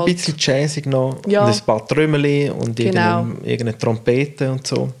Ja, das so ein halt. bisschen jazzig noch. Ja. Und ein paar Trömmeli und Genau. irgendeine Trompete und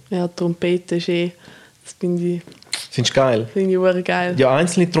so. Ja, Trompete ist das finde ich Findest du geil? verdammt geil. Ja,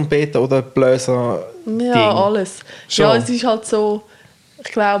 einzelne Trompeten oder Bläser. Ja, alles. Schon. Ja, es ist halt so,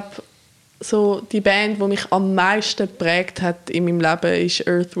 ich glaube, so die Band, die mich am meisten geprägt hat in meinem Leben, ist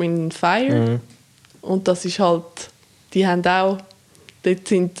Earth, Wind Fire. Und das ist halt, die haben auch, dort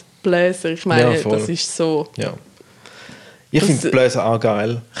sind Bläser, ich meine, Ja, voll. das ist so, Ja. Ich Das- finde Bläser auch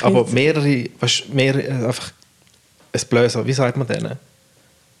geil. Aber find's- mehrere einfach ein Bläser, wie sagt man denen?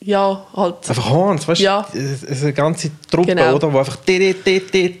 ja, halt, Einfach Horns, weißt du? Ja. Es ist eine ganze Truppe, Genau. oder? Wo einfach Ja,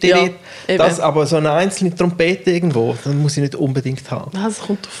 eben. das, aber so eine einzelne Trompete irgendwo, dann muss ich nicht unbedingt haben. das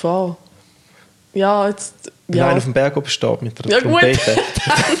kommt drauf an. Ja, jetzt, Wenn ja, einer auf dem Berg oben steht mit einer Ja, gut. Trompete.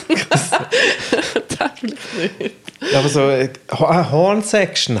 das vielleicht nicht. Ja, aber so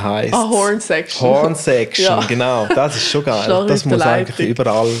Horn-Section heisst Ah, Horn-Section. Horn-Section, Ja. genau. Das ist schon geil. Schlag Das mit der muss eigentlich Leitung.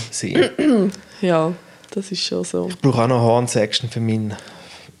 überall sein. Ja, das ist schon so. Ich brauche auch noch Horn-Section für mein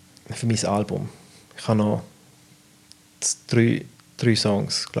Album. Ich habe noch drei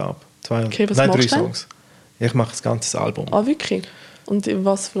Songs, glaube ich. Okay, was Nein, machst 3 du denn? Songs. Ich mache das ganze Album. Ah, wirklich? Und in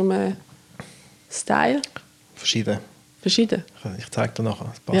was für einem Style? Verschieden. Verschieden? Ich zeige dir nachher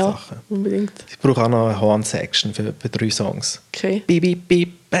ein paar Ja, Sachen. unbedingt. Ich brauche auch noch eine Horn-Section für 3 Songs. Okay. Bip, bip,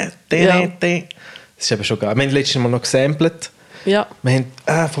 bip, Ja. Das ist eben schon geil. Wir haben letztes Mal noch gesampelt. Ja. Wir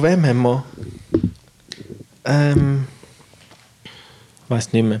haben, von wem haben wir? Ich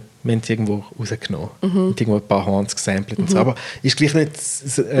weiss nicht mehr. Wir haben es irgendwo rausgenommen. Und irgendwo ein paar Horns gesampelt. Und so. Aber ist gleich nicht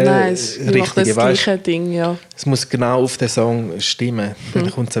das Nein, es macht Richtige. das Weißt? gleiche Ding, ja. Es muss genau auf den Song stimmen. Dann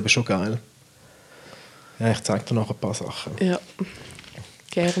kommt es eben schon geil. Ja, ich zeige dir noch ein paar Sachen. Ja.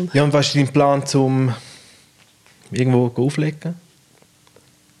 Gern. Ja, und was ist dein Plan, zum irgendwo auflegen?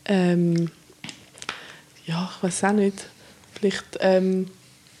 Ja, ich weiß auch nicht. Vielleicht ein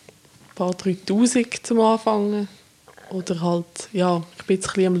paar 3000 zum Anfangen. Oder halt, ja, ich bin jetzt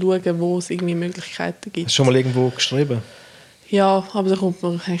ein bisschen am schauen, wo es irgendwie Möglichkeiten gibt. Hast du schon mal irgendwo geschrieben? Ja, aber da kommt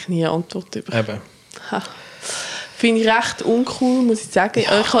man eigentlich nie eine Antwort über. Eben. Ha. Finde ich recht uncool, muss ich sagen. Ich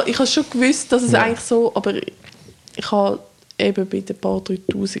habe schon gewusst, dass es eigentlich so, aber ich habe eben bei den paar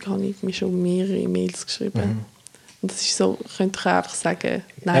 3000 habe ich mir schon mehrere E-Mails geschrieben. Und das ist so, ich könnte auch einfach sagen,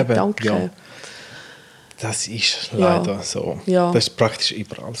 nein, Eben, danke. ja. Das ist leider so. Ja. Das ist praktisch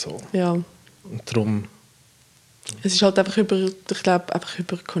überall so. Ja. Und darum, Es ist halt einfach ich glaube, einfach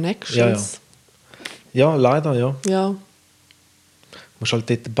über Connections. ja, leider, ja. Ja. Du musst halt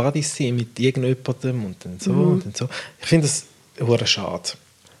dort Buddies sein mit irgendjemandem und dann so und dann so. Ich finde das hure schade.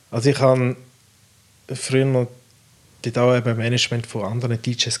 Also ich habe früher noch dort auch eben Management von anderen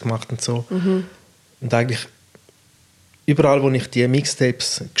DJs gemacht und so. Und eigentlich überall, wo ich die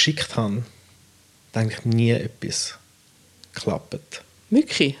Mixtapes geschickt habe, hat eigentlich nie etwas geklappt.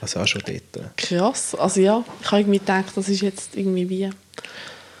 Wirklich? Also auch schon dort. Krass. Also ja, ich habe irgendwie gedacht, das ist jetzt irgendwie wie...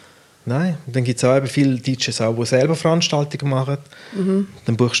 Nein, und dann gibt es auch eben viele DJs, auch, die selber Veranstaltungen machen.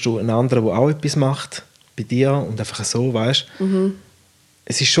 Dann buchst du einen anderen, der auch etwas macht bei dir und einfach so, weißt du.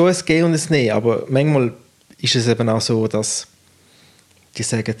 Es ist schon ein Gehen und ein Nehmen, aber manchmal ist es eben auch so, dass die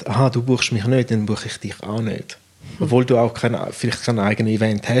sagen, aha, du buchst mich nicht, dann buche ich dich auch nicht. Obwohl du auch vielleicht kein eigenes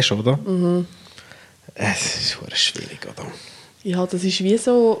Event hast, oder? Es ist verdammt schwierig, oder? Ja, das ist wie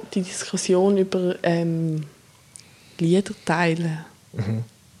so die Diskussion über Lieder teilen.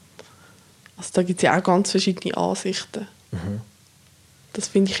 Also da gibt es ja auch ganz verschiedene Ansichten. Das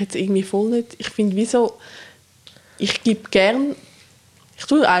finde ich jetzt irgendwie voll nicht. Ich finde, wieso, ich gebe gern, ich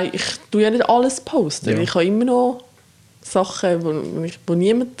tue ja nicht alles posten. Ja. Ich habe immer noch Sachen, wo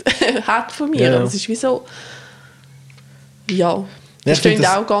niemand hat von mir. Ja. Aber es ist wie so, ja. Ja, Da stehen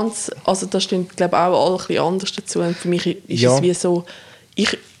das- auch ganz, also da stehen, glaube ich, auch alle ein bisschen anders dazu. Und für mich ist Ja. es wie so,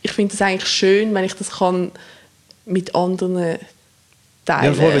 ich finde es eigentlich schön, wenn ich das kann mit anderen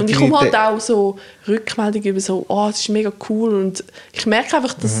teilen. Ja, voll, und die ich komme halt Leute- auch so Rückmeldungen über so, es ist mega cool. Und ich merke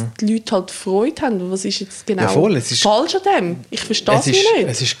einfach, dass die Leute halt Freude haben. Was ist jetzt genau Ja, voll, es ist- falsch an dem? Ich verstehe es nicht.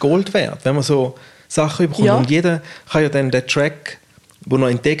 Es ist Gold wert, wenn man so Sachen bekommt. Ja. Und jeder kann ja dann den Track, den er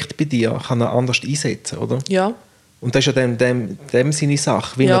entdeckt bei dir, kann er anders einsetzen, oder? Ja, Und das ist ja dem seine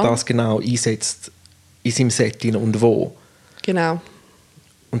Sache, wie Ja. er das genau einsetzt in seinem Set und wo. genau.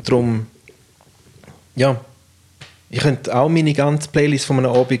 Und darum, ja, ich könnte auch meine ganze Playlist von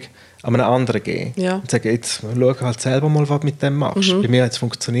einem Abend an einen anderen geben. Ja. Und sagen, jetzt schau halt selber mal, was du mit dem machst. Bei mir hat es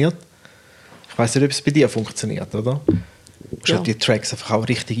funktioniert. Ich weiss nicht, ob es bei dir funktioniert, oder? Du musst Ja. halt die Tracks einfach auch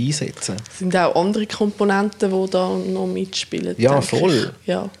richtig einsetzen. Es sind auch andere Komponenten, die da noch mitspielen. Ja, denke voll. Ich.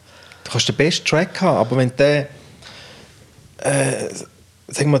 Ja. Du kannst den besten Track haben, aber wenn der,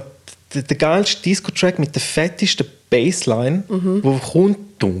 sagen wir, der geilste Disco-Track mit der fettesten Bassline, wo kommt,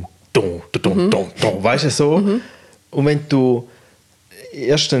 weißt du, so. Und wenn du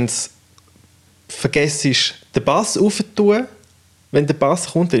erstens vergessest, den Bass aufzutun, wenn der Bass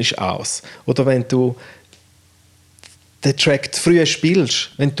kommt, dann ist aus. Oder wenn du den Track zu früh spielst,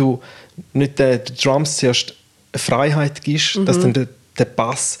 wenn du nicht den Drums zuerst eine Freiheit gibst, dass dann der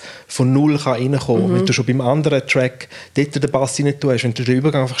Bass von null reinkommen kann. Wenn du schon beim anderen Track dort den Bass rein tust, wenn du den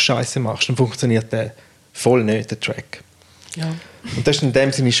Übergang einfach scheiße machst, dann funktioniert der voll nicht, der Track. Ja, Und das ist in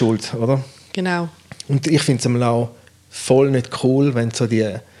dem Sinne Schuld, oder? genau. Und ich finde es auch voll nicht cool, wenn so die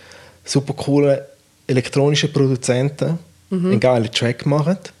super coolen elektronischen Produzenten einen geilen Track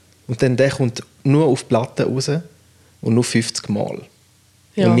machen und dann der kommt nur auf die Platte raus und nur 50 Mal.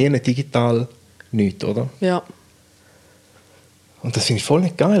 Ja. Und wir nicht digital nichts, oder? Ja. Und das finde ich voll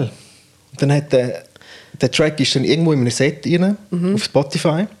nicht geil. Und dann hat der Track ist dann irgendwo in einem Set rein, auf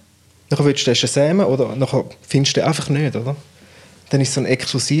Spotify. Nachher willst du den shazammen oder nachher findest du den einfach nicht, oder? Dann ist so ein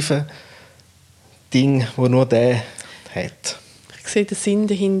exklusives Ding, wo nur der hat. Ich sehe den Sinn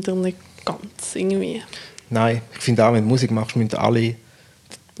dahinter nicht ganz irgendwie. Nein, ich finde auch, wenn du Musik machst, müssen alle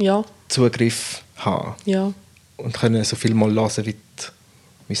Ja, Zugriff haben ja, und können so viel mal hören,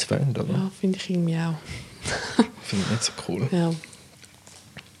 wie sie wollen, oder? ja, finde ich irgendwie auch. Finde ich nicht so cool. Ja.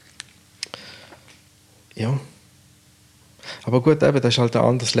 Ja. Aber gut, eben, das ist halt ein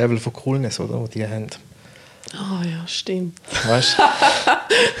anderes Level von Coolness, oder, das die haben. Ah ja, stimmt. Weißt du?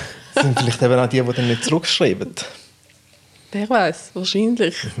 Das sind vielleicht eben auch die dann nicht zurückschreiben. Wer weiß,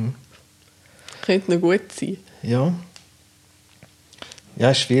 wahrscheinlich. Könnte noch gut sein. Ja.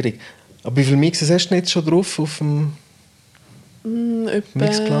 Ja, ist schwierig. Aber wie viele Mixes hast du jetzt schon drauf auf dem Etwa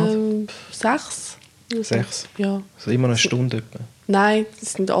Mixcloud? 6. oder so. 6? Ja. Also immer eine Stunde etwa. Nein,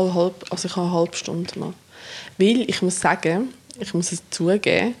 das sind alle also ich habe eine halbe Stunde mal. Weil ich muss sagen, ich muss es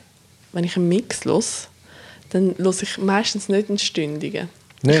zugeben, wenn ich einen Mix höre, dann höre ich meistens nicht einen stündigen.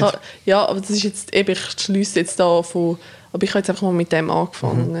 Nicht? Ja, aber das ist jetzt eben, ich schliesse jetzt da von, aber ich habe jetzt einfach mal mit dem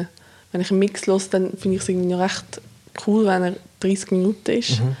angefangen. Wenn ich einen Mix höre, dann finde ich es irgendwie noch recht cool, wenn er 30 Minuten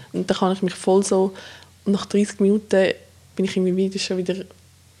ist. Und dann kann ich mich voll so, und nach 30 Minuten bin ich irgendwie wieder schon wieder,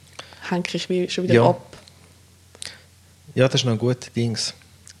 hänge ich schon wieder Ja. ab. Ja, das ist noch ein guter Dings.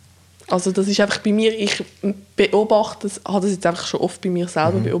 Also das ist einfach bei mir, ich beobachte es, habe das jetzt einfach schon oft bei mir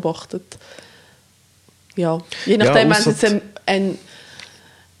selber beobachtet. Ja, je nachdem, wenn es jetzt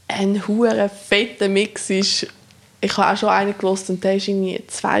ein hure fetter Mix ist, ich habe auch schon einen gehört und der ist irgendwie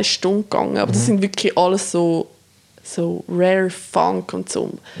 2 Stunden gegangen, aber das sind wirklich alles so Rare Funk und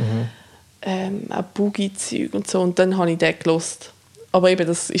so, auch Boogie-Zeug und so, und dann habe ich den gehört. Aber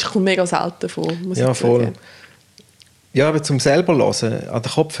eben, ich komme mega selten vor, muss Ja, ich voll. sagen. Ja, aber zum selber hören, an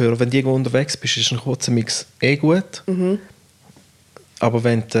den Kopfhörer, wenn du irgendwo unterwegs bist, ist ein kurzer Mix gut. Aber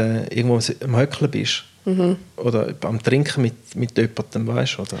wenn du irgendwo am Höckeln bist oder am Trinken mit jemandem,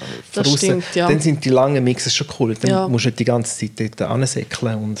 weißt du, oder Das draussen, stimmt, ja. dann sind die langen Mixes schon cool. Dann Ja. musst du nicht die ganze Zeit dort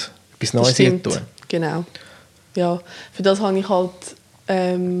ansäckeln und etwas Das Neues stimmt, tun. genau. Ja, für das habe ich halt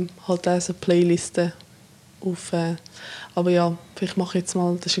auch so Playlisten auf. Aber ja, vielleicht mache ich jetzt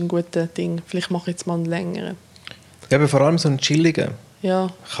mal, das ist ein gutes Ding, vielleicht mache ich jetzt mal einen längeren. Ja, aber vor allem so ein chilliger Ja,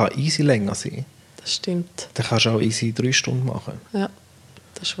 kann easy länger sein. das stimmt. Dann kannst du auch easy 3 Stunden machen. Ja,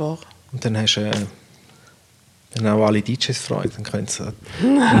 das ist wahr. Und dann hast du dann auch alle DJs Freude. Dann können sie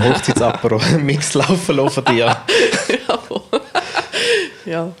einen Hochzeitsapero Mix laufen lassen von dir. Ja, voll.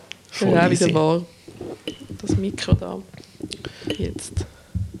 Ja, Voll ja, auch easy. wieder wahr. Das Mikro da. Jetzt.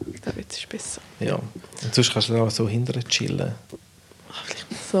 Ich glaube, jetzt ist es besser. Ja. Und sonst kannst du auch so hinterher chillen.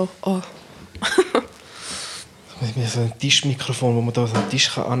 So, oh. Mit so einem Tischmikrofon, wo man da so einen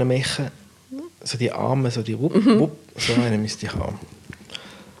Tisch anmachen kann. So die Arme, so die Wupp, Wupp. So einen müsste ich haben.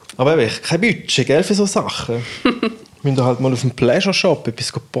 Aber eben, kein Budget, gell, für so Sachen. Wir müssen halt mal auf dem Pleasure Shop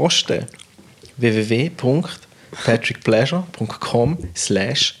etwas posten.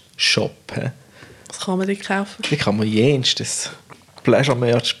 www.patrickpleasure.com/shop. Was kann man denn kaufen? Da kann man jenstes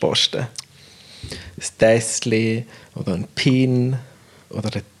Pleasure-Merch posten. Ein Tässchen oder ein Pin oder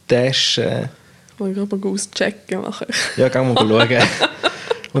eine Tasche. Ich kann mal auschecken machen. Ja, gehen wir mal schauen.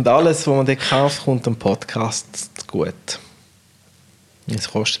 Und alles, was man dort kauft, kommt am Podcast gut. Es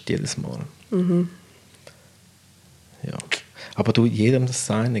kostet jedes Mal. Ja. Aber du, jedem das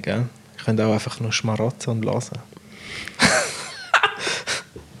Seine, gell? Ich könnte auch einfach nur schmarotzen und hören.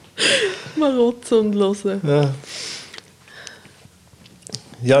 Mal rotzen und hören. Ja.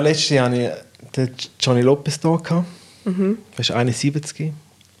 Ja, letztes Jahr hatte ich den Johnny Lopez da. Er ist 71,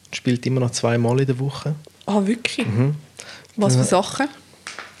 spielt immer noch 2 Mal in der Woche. Ah, wirklich? Was für Sachen?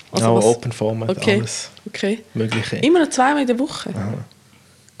 Auch was? Open Format, Okay. alles Okay. Mögliche. Immer noch 2-mal in der Woche?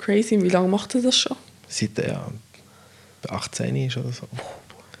 Crazy. Wie lange macht er das schon? Seit er 18 ist oder so.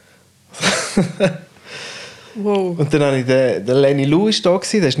 Wow. Und dann hatte ich den Lenny Lou ist da,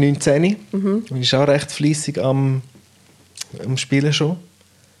 der ist 19. Und ist auch recht fleissig am Spielen schon.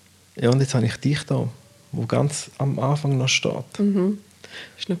 Ja, und jetzt habe ich dich da, wo ganz am Anfang noch steht.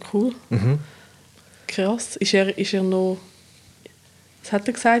 Ist noch cool. Krass. Ist er noch... Was hat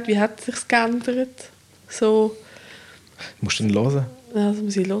er gesagt? Wie hat es sich geändert? So... Musst du ihn hören? Ja, das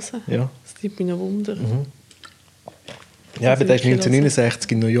muss ich hören. Ja. Das nimmt mich noch Wunder. Ja, aber der war wirklich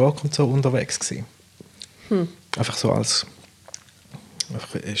 1969 in New York und so unterwegs gewesen. Einfach so als...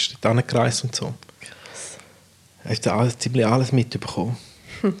 Einfach, er ist dort angereist und so. Er hat da ziemlich alles mitbekommen.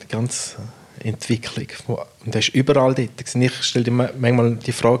 Die ganze Entwicklung. Und er ist überall dort. Ich stelle dir manchmal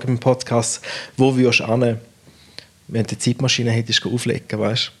die Frage im Podcast, wo würdest du hin, wenn du eine Zeitmaschine hättest, auflegen,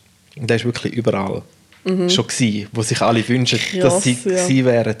 weißt? Und er ist wirklich überall schon gewesen, wo sich alle wünschen, dass Krass, sie ja. gewesen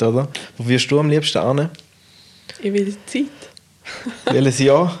wären, oder? Wo würdest du am liebsten hin? In welcher Zeit? Welches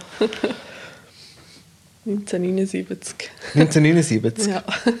Jahr? 1979. 1979. Ja.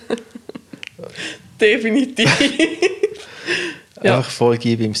 Definitiv. Ja. Ja. Ich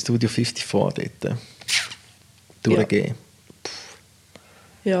vorgebe im Studio 54 dort. Durchgehen.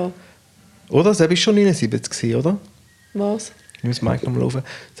 Ja. Oder? Das war schon 79 gewesen, oder? Was? Ich muss Mike nochmal rufen.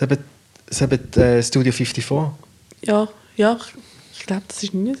 Das haben Studio 54. Ja, ja. Ich glaube, das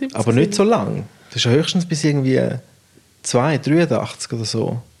ist 79. Aber nicht so lang. Das ist ja höchstens bis irgendwie 83 oder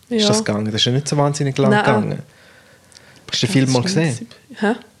so. Ist Ja. das gegangen? Das ist ja nicht so wahnsinnig lang Nein. gegangen. Hast du den Film mal gesehen?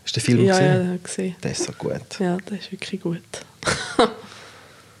 Hä? Hast du den Film Ja, gesehen? ja, den habe ich gesehen. Der ist so gut. Ja, der ist wirklich gut.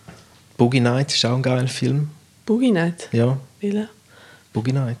 Boogie Nights ist auch ein geiler Film. Boogie Night? Ja, Welcher?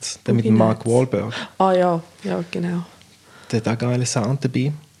 Boogie Nights. Der mit Boogie Mark Nights. Wahlberg. Ah ja, ja, genau. Der hat auch geilen Sound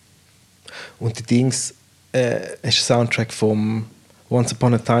dabei. Und die Dings hast du den Soundtrack vom Once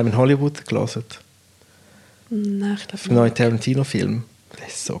Upon a Time in Hollywood gelesen? Nein, ich glaube Vom neuen Tarantino-Film. Der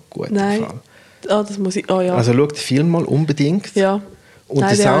ist so gut. im Nein. Fall. Ah, das muss ich... Ah ja. Also schau den Film mal unbedingt. ja. Und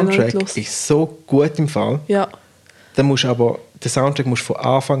Nein, der den habe ich noch Soundtrack nicht gehört. ist so gut im Fall. Ja. Dann musst du aber den Soundtrack musst du von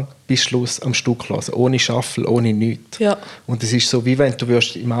Anfang bis Schluss am Stück hören. Ohne Shuffle, ohne nichts. Ja. Und es ist so, wie wenn du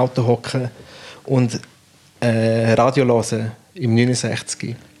würdest im Auto hocken und Radio hören im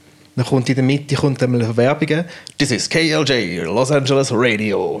 69. Dann kommt in der Mitte einmal Werbung. «This is KLJ, Los Angeles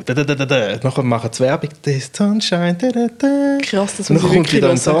Radio.» Nachher machen sie Werbung. «This Sunshine.» Krass, das Und muss dann ich kommt wirklich wieder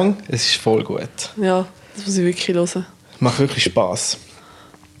ein hören. Song. Es ist voll gut. Ja, das muss ich wirklich hören. Macht wirklich Spass.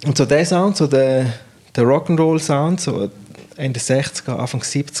 Und so der Sound, so der Rock'n'Roll-Sound, so Ende 60er, Anfang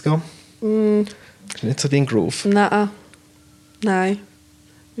 70er, ist nicht so dein Groove. Nein. Nein,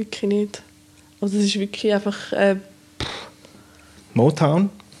 wirklich nicht. Also es ist wirklich einfach... Motown?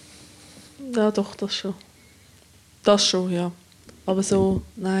 ja, doch, das schon. Das schon, ja. Aber so,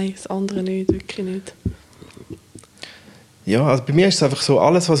 nein, das andere nicht, wirklich nicht. Ja, also bei mir ist es einfach so,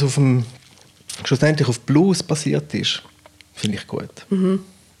 alles, was schlussendlich auf Blues basiert ist, finde ich gut.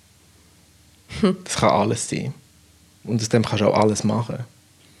 Das kann alles sein. Und aus dem kannst du auch alles machen.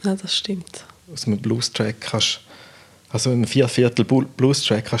 Ja, das stimmt. Aus einem Blues-Track also einen 4/4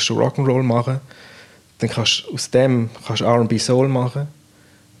 Blues-Track kannst du Rock'n'Roll machen. Dann aus dem kannst du R&B Soul machen.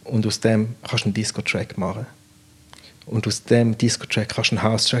 Und aus dem kannst du einen Disco-Track machen. Und aus dem Disco-Track kannst du einen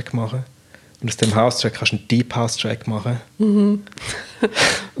House-Track machen. Und aus dem House-Track kannst du einen Deep House-Track machen. Und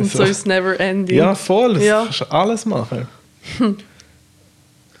so ist es never ending. Ja, voll. Das Ja. kannst du alles machen.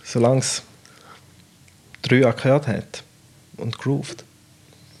 Solange es 3 Akkorde hat und grooved.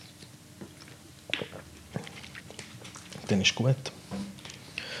 Dann ist gut.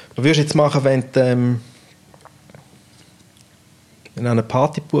 Was würdest du jetzt machen, wenn du in einer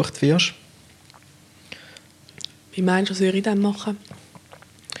Party gebucht wirst? Wie meinst du, was würde ich dann machen?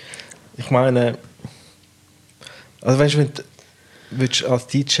 Ich meine, also weißt du, wenn du willst als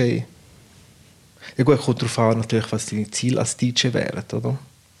DJ, ja gut, kommt darauf an, natürlich, was deine Ziele als DJ wären, oder?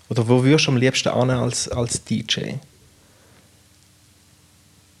 Oder wo würdest du am liebsten hin als DJ?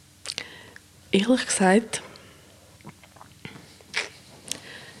 Ehrlich gesagt,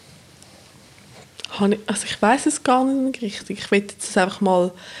 ich weiß es gar nicht richtig. Ich will jetzt einfach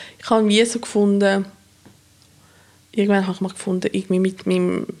mal, ich habe wie so gefunden, irgendwann habe ich mal gefunden, irgendwie mit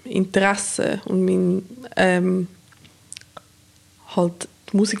meinem Interesse und halt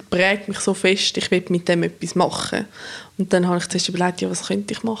die Musik prägt mich so fest, ich will mit dem etwas machen. Und dann habe ich zuerst überlegt, ja, was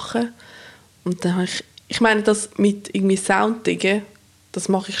könnte ich machen? Und dann habe ich meine, das mit irgendwie Sounddingen, das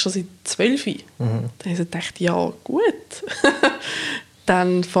mache ich schon seit 12. Dann habe ich so gedacht, ja, gut.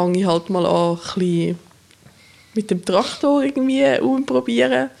 Dann fange ich halt mal an, ein bisschen mit dem Traktor irgendwie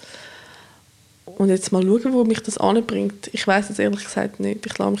umprobieren. Und jetzt mal schauen, wo mich das anbringt. Ich weiß es ehrlich gesagt nicht.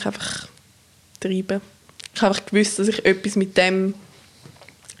 Ich lasse mich einfach treiben. Ich habe einfach gewusst, dass ich etwas mit dem,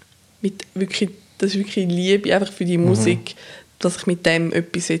 das ist wirklich Liebe einfach für die Musik, dass ich mit dem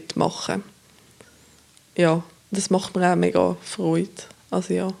etwas machen will. Ja, das macht mir auch mega Freude.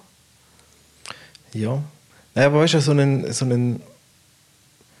 Also ja. Ja. Ja, aber weißt du, so einen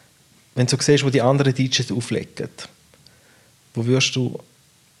wenn du so siehst, wo die anderen DJs auflegen, wo wirst du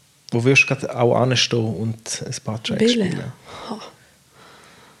gerade auch anstehen und ein paar Tracks spielen?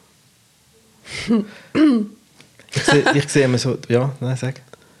 Ich sehe immer so, ja, nein, sag.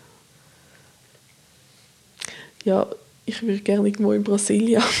 Ja, ich würde gerne irgendwo in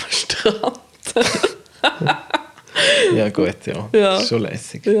Brasilien am Strand. Ja gut, ja. Ja. Das ist schon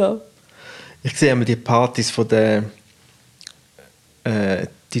lässig. Ja. Ich sehe immer die Partys von der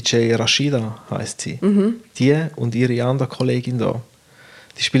DJ Rashida, heisst sie. Die und ihre andere Kollegin da.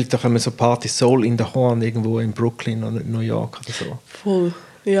 Die spielt doch immer so Party Soul in the Horn irgendwo in Brooklyn oder in New York oder so. Voll,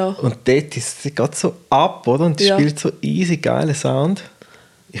 ja. Und dort ist sie gerade so ab, oder? Und die Ja. spielt so easy, geilen Sound.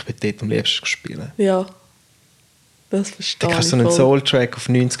 Ich bin dort am liebsten spielen. Ja. Das Da verstehe kannst ich du so einen voll. Soul-Track auf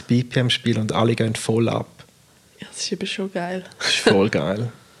 90 BPM spielen und alle gehen voll ab. Ja, das ist eben schon geil. Das ist voll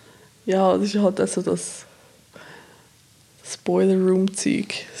geil. Ja, das ist halt also das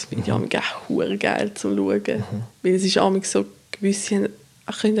Boiler-Room-Zeug. Das finde ich auch hure geil zum Schauen. Weil es ist amigs so, gewisse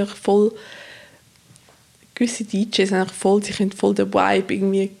DJs haben voll, sie können voll den Vibe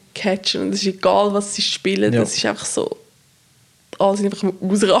irgendwie catchen. Und es ist egal, was sie spielen, Ja. das ist einfach so, alle sind einfach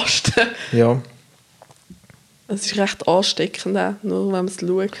ausrasten. Ja, Es ist recht ansteckend auch, nur wenn man es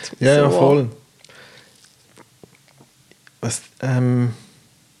schaut. ja, ja So, voll. Was, finden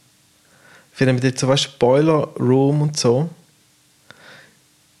wir dort so, weißt du, Boiler Room und so.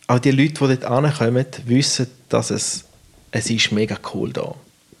 Auch die Leute, die dort ankommen, wissen, dass es ist mega cool da.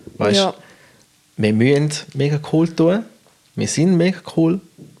 Weißt, Ja. wir müssen mega cool tun, wir sind mega cool,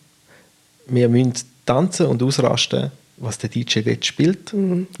 wir müssen tanzen und ausrasten, was der DJ dort spielt.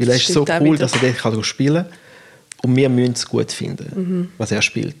 Weil er ist so stimmt auch cool, wieder. dass er dort spielen kann. Und wir müssen es gut finden, was er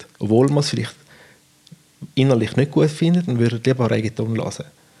spielt. Obwohl man es vielleicht innerlich nicht gut findet und würde lieber Reggaeton hören.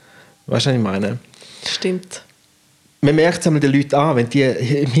 Weißt du, was ich meine? Stimmt. Man merkt es einmal den Leuten an, wenn du die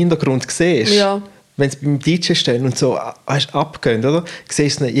im Hintergrund siehst. Ja. Wenn sie beim DJ stehen und so abgehen, oder? Du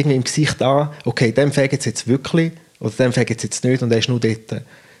siehst es ihnen irgendwie im Gesicht an, okay, dem fängt es jetzt wirklich oder dem fängt es jetzt nicht und er ist nur dort,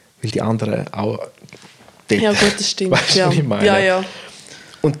 weil die anderen auch dort. Ja gut, das stimmt. Weißt du, ja. was ich meine? Ja, ja.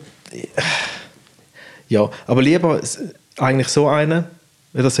 Und ja, aber lieber eigentlich so einen,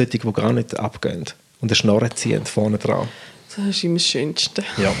 wie solche, die gar nicht abgehen und eine Schnorre ziehen vorne dran. Das ist immer das Schönste.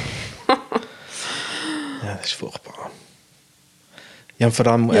 Ja. Ja, das ist furchtbar. Ja, und vor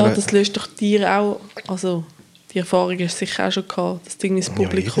allem, Ja, eben, das löst doch dir auch, also die Erfahrung hast du sicher auch schon gehabt, dass du irgendwie das ja,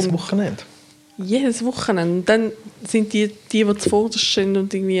 Publikum... jedes Wochenende. Jedes Wochenende. Und dann sind die zuvorderst sind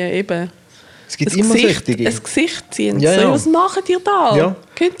und irgendwie eben... Es gibt immer solche. Ein Gesicht ziehen. Ja, So, ja. was macht ihr da? Ja.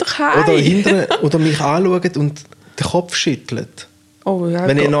 Geht doch heim. Oder hinterher, oder mich anschauen und den Kopf schütteln. Oh, ja,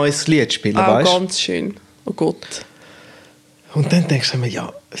 Wenn ich ein neues Lied spiele, auch weißt du? ganz schön. Oh Gott. Und dann denkst du mir,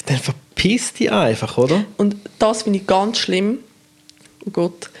 ja, dann verpiss dich einfach, oder? Und das finde ich ganz schlimm. Oh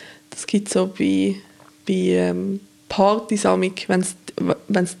Gott. Das gibt es so bei Partys, wenn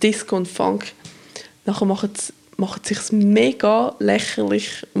es Disco und Funk, nachher machen sie sich mega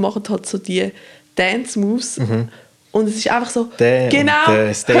lächerlich und machen halt so die Dance-Moves. Und es ist einfach so, genau,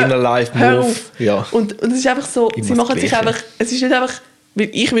 der Stayin' Alive hör Move. auf. Ja. Und es ist einfach so, Immer sie machen das sich Gleiche. einfach, es ist nicht einfach, weil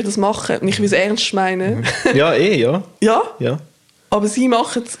ich will das machen und ich will es ernst meinen. Ja, ja. Ja, Ja. aber sie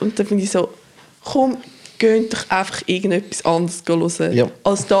machen es und dann finde ich so, komm, geht doch einfach irgendetwas anderes hören. Ja.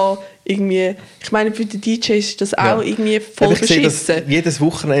 Als da irgendwie, ich meine, für die DJs ist das Ja. auch irgendwie voll Ich sehe das beschissen. jedes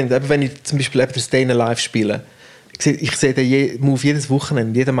Wochenende, eben wenn ich zum Beispiel den Stayin' Alive spiele. Ich sehe den Move jedes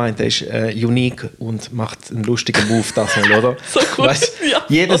Wochenende. Jeder meint, er ist unique und macht einen lustigen Move, das mal, oder? So gut, Weißt, ja.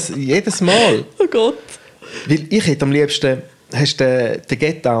 jedes Mal. Oh Gott. Weil ich hätte am liebsten, hast du den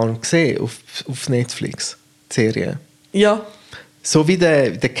Get Down gesehen auf Netflix, die Serie? Ja, So wie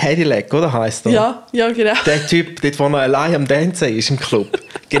der Cadillac, oder heisst er? ja, genau. Der Typ, dort, wo er allein am Dancen ist im Club.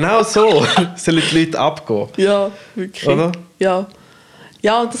 Genau so sollen die Leute abgehen. Ja, wirklich. Oder? Ja.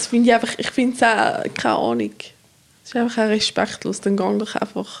 Ja, und das finde ich einfach, ich finde es auch, keine Ahnung. Es ist einfach auch respektlos, dann gang doch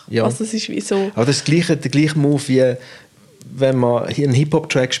einfach. Ja. Also es ist wie so, Aber das ist der gleiche Move, wie wenn man hier einen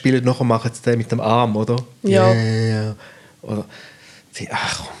Hip-Hop-Track spielt, nachher machen sie den mit dem Arm, oder? Ja. Yeah. Oder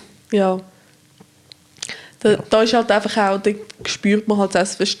ach komm. ja. Da ist halt einfach auch, da spürt man halt auch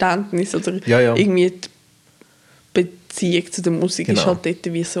das Verständnis oder Ja. irgendwie die Beziehung zu der Musik ist Genau. halt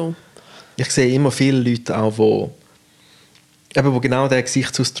dort wie so. Ich sehe immer viele Leute auch, wo genau diesen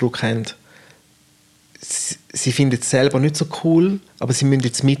Gesichtsausdruck haben. Sie finden es selber nicht so cool, aber sie müssen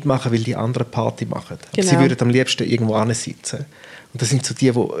jetzt mitmachen, weil die anderen Party machen. Aber Genau. sie würden am liebsten irgendwo sitzen. Und das sind so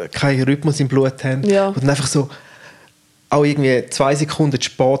die keinen Rhythmus im Blut haben Ja. und dann einfach so auch irgendwie 2 Sekunden zu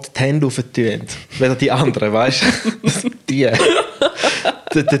spät die Hände aufentun. Weder die anderen, weißt du? Die.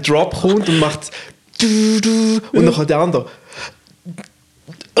 Der Drop kommt und macht und dann der andere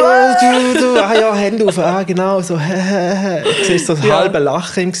ah ja, Hände auf, genau, so du siehst so ein Ja. halbes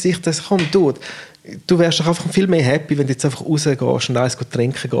Lachen im Gesicht, das komm, du wärst doch einfach viel mehr happy, wenn du jetzt einfach rausgehst und eins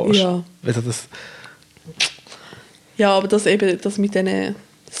trinken gehst. Ja. Weder das, Ja, aber das mit diesen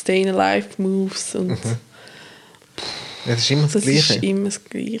Stayin' Alive Moves und ja, das ist immer das das Gleiche. ist immer das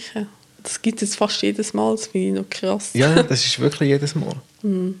Gleiche. Das gibt es jetzt fast jedes Mal, das finde ich noch krass. Ja, das ist wirklich jedes Mal.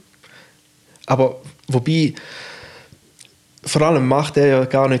 Aber wobei, vor allem macht er ja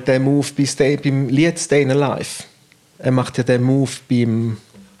gar nicht den Move beim Lied Stayin' Alive. Er macht ja den Move beim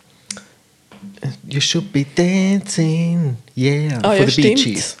You should be dancing, yeah, Ah, von ja, den Bee stimmt.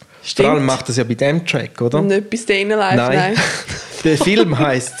 Gees. Stimmt. Vor allem macht er es ja bei dem Track, oder? Und nicht bei Stayin' Alive, nein. Der Film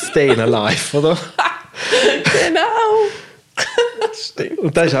heisst Stayin' Alive, oder? Genau. Stimmt.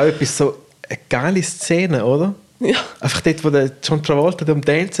 Und da ist auch etwas so eine geile Szene, oder? Ja. Einfach dort, wo der John Travolta am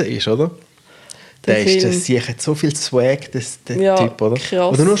Dancen ist, oder? Der Film. hat so viel Swag, der Ja, Typ, oder?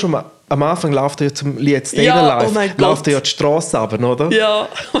 krass. Oder nur schon mal, am Anfang läuft er ja zum Lied Stayin' Ja, Alive, oh mein läuft er Gott. ja die Straße runter, oder? Ja,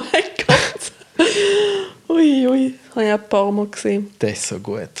 oh mein Gott. Ui, das habe ich auch ein paar Mal gesehen. Das ist so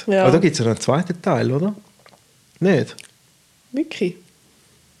gut. Ja. Aber da gibt es ja noch einen zweiten Teil, oder? Nicht? Wirklich?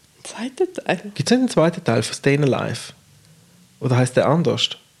 Zweiter Teil? Gibt es nicht einen zweiten Teil von Stayin' Alive? Oder heisst der anders?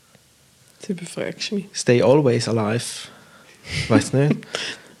 Jetzt überfragst du mich. Stay Always Alive? Weiß nicht.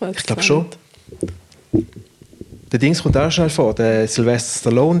 Weiss Ich glaube auch schon. nicht. Der Dings kommt auch schnell vor, der Sylvester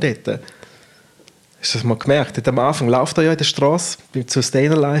Stallone dort. Hast du das mal gemerkt? Dort am Anfang läuft er ja in der Straße zu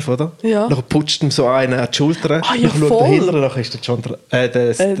Stayin' Alive, oder? Ja. Dann putscht ihm so einen an die Schulter. Ah, ja, Dann schaut er voll. hinterher, dann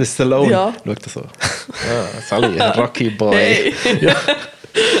ist der, der Stallone. ja. Schaut er so. Sally, Rocky Boy. Hey. Ja,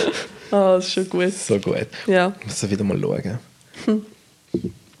 Ah, das ist schon gut. so gut. Ja. Muss wieder mal schauen.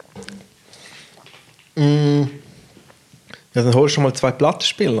 Ja, dann holst du mal 2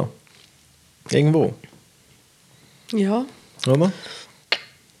 Plattenspieler. Irgendwo, Ja. oder?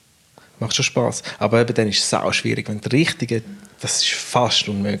 Macht schon Spass. Aber eben dann ist es auch schwierig, wenn der richtige, das ist fast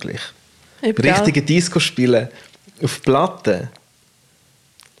unmöglich. Eben, Richtige Disco spielen auf Platten,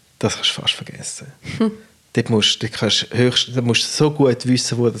 das kannst du fast vergessen. Dort musst du so gut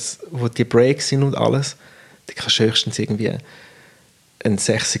wissen, wo die Breaks sind und alles. Dort kannst du höchstens irgendwie einen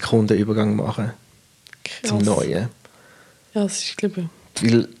 6 Sekunden Übergang machen Krass. zum Neuen. Ja, das ist, glaube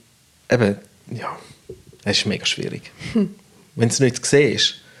ich. Weil, eben, ja, es ist mega schwierig. Wenn du es nicht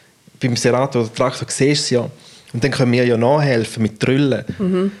siehst, beim Serato oder Traktor siehst du es ja. Und dann können wir ja nachhelfen mit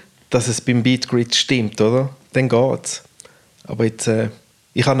Trüllen, dass es beim Beatgrid stimmt, oder? Dann geht es. Aber jetzt,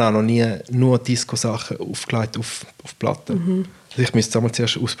 ich habe auch noch nie nur Disco-Sachen aufgelegt auf Platten. Also ich müsste es einmal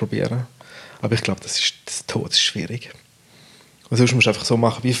zuerst ausprobieren. Aber ich glaube, das ist todesschwierig. Und sonst musst du einfach so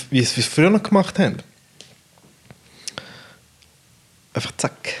machen, wie wir es früher noch gemacht haben. Einfach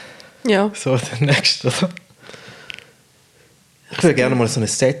zack. Ja. So, der nächste, oder? Ich würde gerne mal so ein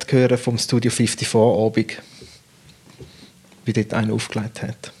Set hören vom Studio 54 Abend, wie dort einer aufgelegt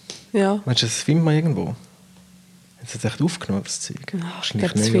hat. Ja. Meinst du, das findet man irgendwo? Hat es das echt aufgenommen, das Zeug?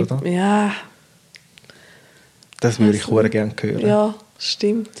 Wahrscheinlich nicht, oder? Ja. Das würde ich sehr gerne hören. Ja,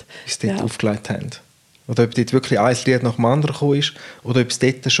 stimmt. Wie sie dort aufgelegt haben. Oder ob dort wirklich ein Lied nach dem anderen gekommen ist, oder ob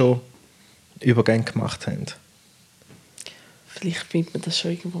sie dort schon Übergänge gemacht haben. Vielleicht findet man das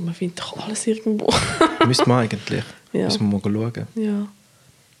schon irgendwo. Man findet doch alles irgendwo. Müsste man eigentlich. Ja. Müssen wir mal schauen. Ja.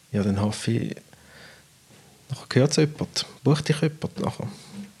 Ja, dann hoffe ich, nachher hört es jemand. Bucht dich jemand nachher.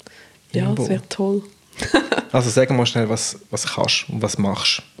 Ja, Irgendwo. das wäre toll. Also sag mal schnell, was kannst und was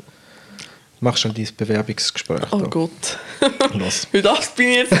machst. Machst du dein Bewerbungsgespräch? Oh da? Gott. Los. Für das bin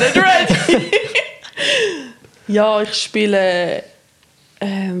ich jetzt nicht ready. Ja, ich spiele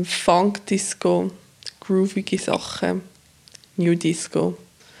Funk, Disco, groovige Sachen, New Disco.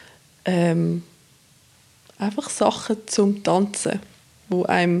 Einfach Sachen zum Tanzen, wo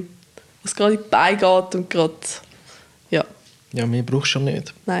einem was gerade in die Beine geht und gerade, ja, Ja, mehr brauchst du ja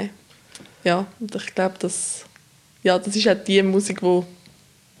nicht. nein. Ja, und ich glaube, das ist auch die Musik, die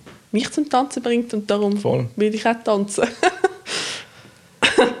mich zum Tanzen bringt und darum Voll. will ich auch tanzen.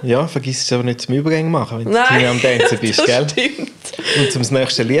 Ja, vergiss es aber nicht zum Übergang machen, wenn du Nein, am Dancen bist, das gell? stimmt. Und zum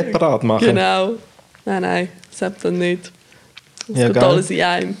nächsten Lied parat machen. Genau. Nein, selbst dann nicht. Das Ja, geht geil. alles in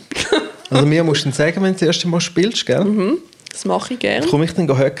einem. Also mir musst du dann sagen, wenn du das erste Mal spielst, gell? Das mache ich gerne. Komme ich dann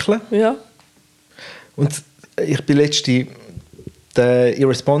höckeln. Ja. Und ich bin letzte, der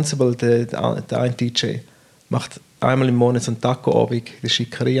Irresponsible, der ein DJ, macht einmal im Monat so einen Taco-Abend in der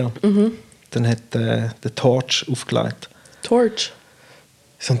Schickeria. Dann hat der Torch aufgelegt. Torch.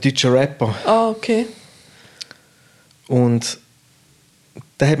 So ein deutscher Rapper. Ah, okay. Und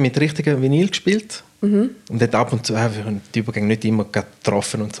der hat mit richtigen Vinyl gespielt. Und hat ab und zu, wir haben die Übergänge nicht immer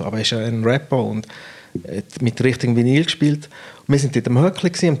getroffen und so, aber er ist ja ein Rapper und hat mit richtigen Vinyl gespielt. Und wir sind dort am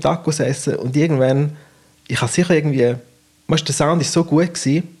Höckli, am Tacos essen und irgendwann, ich habe sicher irgendwie, weißt, der Sound ist so gut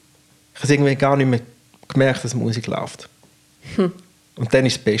gewesen, ich habe irgendwie gar nicht mehr gemerkt, dass Musik läuft. Und dann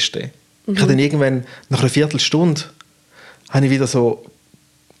ist das Beste. Ich habe dann irgendwann, nach einer Viertelstunde, habe ich wieder so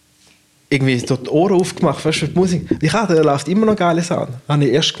irgendwie so die Ohren aufgemacht, weißt du, für die Musik. Ich habe, da läuft immer noch geile Sound. Da habe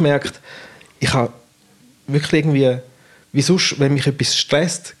ich erst gemerkt, ich habe wirklich irgendwie, wie sonst, wenn mich etwas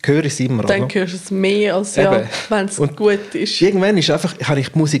stresst, höre ich es immer. Dann oder? hörst du es mehr, als Eben. wenn es Und gut ist. Irgendwann ist einfach, habe ich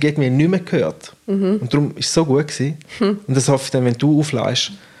die Musik irgendwie nicht mehr gehört. Und darum war es so gut gewesen. Und das hoffe ich dann, wenn du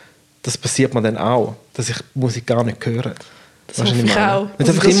auflässt, das passiert mir dann auch, dass ich die Musik gar nicht höre. Das Weißt du, hoffe was ich meine? auch, Wenn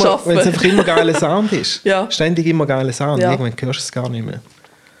dass es ich das einfach, schaffe. wenn es einfach immer geiler Sound ist. Ja. Ständig immer geiler Sound. Ja. Irgendwann hörst du es gar nicht mehr.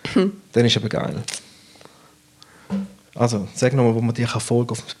 Dann ist es aber geil. Also, sag nochmal, wo man dich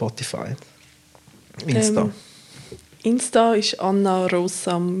folgen auf Spotify. Insta. Insta ist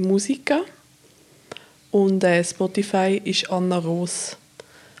Anarosa Musica und Spotify ist Anaros.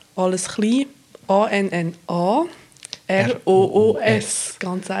 Alles klein. A-N-N-A-R-O-O-S.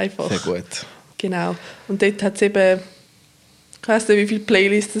 Ganz einfach. Sehr gut. Genau. Und dort hat es eben, ich weiss nicht, wie viele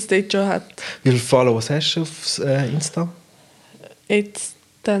Playlists es dort schon hat. Wie viele Followers hast du auf Insta? Jetzt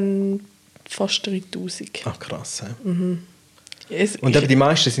dann fast 3000. Ach, krass. Ja. Es Und ist- eben die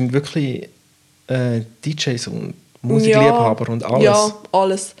meisten sind wirklich DJs und Musikliebhaber und alles. Ja,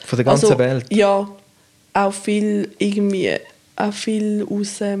 alles. Von der ganzen Welt. Ja, auch viel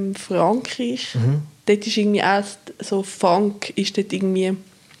aus Frankreich. Dort ist irgendwie auch so Funk, ist dort irgendwie,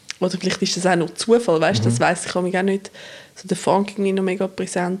 oder vielleicht ist das auch noch Zufall, weißt, das weiss ich auch nicht. So der Funk irgendwie noch mega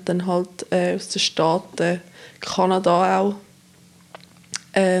präsent, dann halt aus den Staaten, Kanada auch.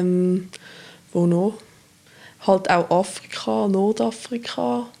 Wo noch? Halt auch Afrika,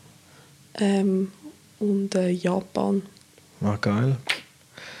 Nordafrika und Japan. Ah, geil.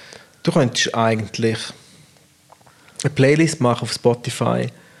 Du könntest eigentlich eine Playlist machen auf Spotify,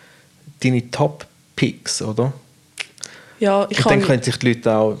 deine Top-Picks, oder? Ja, ich Und dann kann, können sich die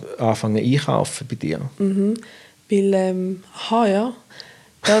Leute auch anfangen einkaufen bei dir. weil, ja.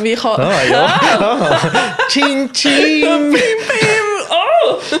 Ja, wie ich kann... Ah, ja. Ching, ching.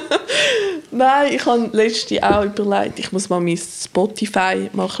 Oh! Nein, ich habe letztens auch überlegt, ich muss mal mein Spotify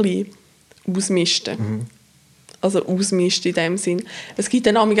mal ein bisschen ausmisten. Also ausmisten in dem Sinn. Es gibt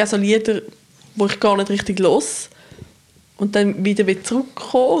dann auch so Lieder, die ich gar nicht richtig höre. und dann wieder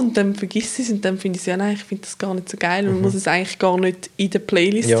zurückkommen und dann vergisst ich es und dann finde ich, ja, nein, ich finde das gar nicht so geil und muss es eigentlich gar nicht in der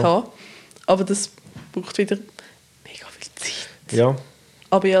Playlist haben. Aber das braucht wieder mega viel Zeit. Ja.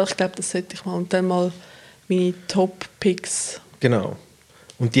 Aber ja, ich glaube, das sollte ich mal. Und dann mal meine Top-Picks. Genau.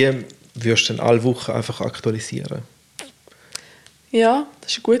 Und die wirst du dann alle Wochen einfach aktualisieren. Ja,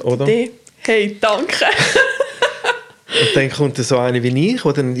 das ist eine gute Oder? Idee. Hey, danke. Und dann kommt so eine wie ich,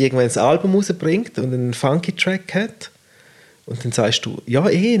 der dann irgendwann ein Album rausbringt und einen funky Track hat. Und dann sagst du, ja,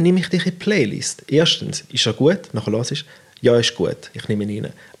 nehme ich dich in die Playlist. Erstens, ist er gut? Nachher hörst du, ja, ist gut, ich nehme ihn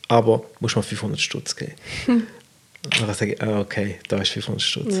rein. Aber musst mir 500 Stutz geben. Und dann sage ich, okay, da ist 500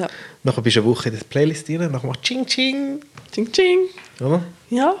 Stutz. Ja. Nachher bist du eine Woche in der Playlist rein, nachher machst du Ching Ching. Ching, ching. Oder?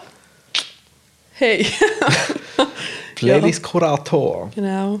 Ja. Hey. Playlist-Kurator.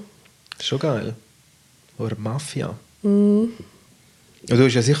 Genau. Das ist schon geil. Oder Mafia. Und du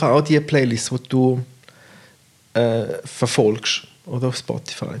hast ja sicher auch die Playlists, die du verfolgst, oder auf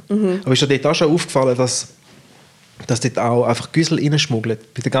Spotify. Aber ist dir dort auch schon aufgefallen, dass dort auch einfach Güssel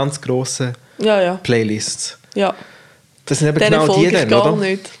reinschmuggelt, bei den ganz grossen Ja. Playlists? Ja. Das sind eben Denen genau die folge ich dann, gar oder?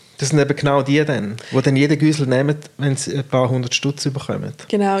 nicht. Das sind eben genau die dann, die dann jeden Güssel nehmen, wenn sie ein paar 100 Stutz bekommen.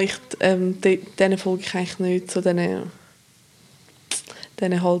 Genau, denen folge ich eigentlich nicht, so denen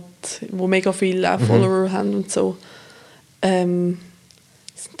halt, die mega viele auch Follower haben und so. Sind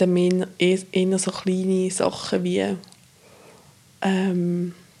dann eher so kleine Sachen wie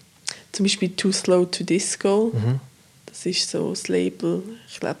zum Beispiel Too Slow to Disco. Das ist so das Label,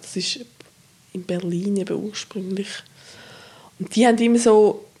 ich glaube, das ist in Berlin eben ursprünglich. Und die haben immer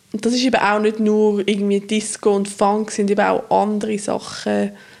so, und das ist eben auch nicht nur irgendwie Disco und Funk, sind eben auch andere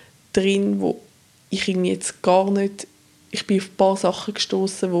Sachen drin, wo ich irgendwie jetzt gar nicht, ich bin auf ein paar Sachen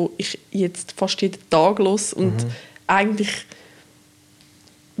gestoßen, wo ich jetzt fast jeden Tag höre und eigentlich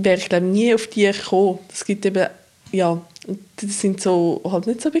wäre ich glaube nie auf die gekommen. Es gibt eben, ja, das sind so halt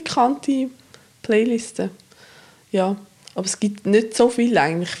nicht so bekannte Playlisten. Ja, aber es gibt nicht so viel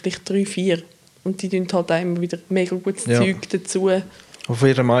eigentlich, vielleicht 3, 4. Und die tun halt auch immer wieder mega gutes Zeug dazu. Auch von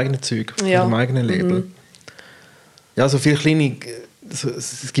ihrem eigenen Zeug, von ihrem eigenen Label. Ja, so viele kleine,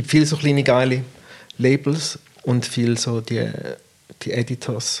 es gibt viele so kleine geile Labels und viel so die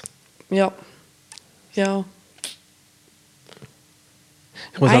Editors. Ja. Ja.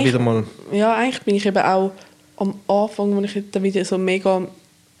 Ich muss auch wieder mal... Ja, eigentlich bin ich eben auch am Anfang, als ich dann wieder so mega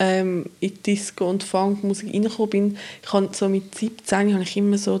in Disco und Funk-Musik reingekommen bin, ich habe so mit 17 habe ich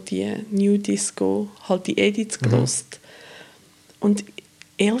immer so die New Disco, halt die Edits gehört. Und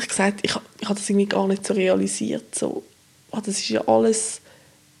ehrlich gesagt, ich habe das irgendwie gar nicht so realisiert. So, das ist ja alles,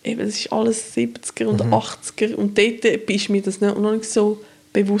 eben, das ist alles 70er und 80er. Und dort ist mir das noch nicht so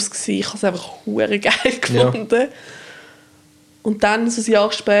bewusst gewesen. Ich habe es einfach hure geil gefunden. Ja. Und dann, so ein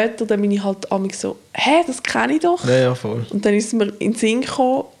Jahr später, dann bin ich halt amig so, das kenne ich doch. Ja, voll. Und dann ist mir in den Sinn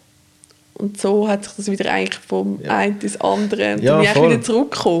gekommen. Und so hat sich das wieder eigentlich vom einen ins andere. Und dann bin ich wieder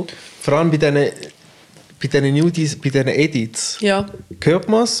zurückgekommen. Vor allem bei diesen Edits hört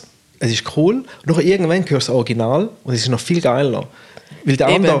man es ist cool. Und noch irgendwann hörst du das Original und es ist noch viel geiler. Weil der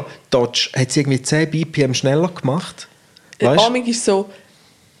andere Dodge hat es irgendwie 10 BPM schneller gemacht. Weißt? Amig ist so,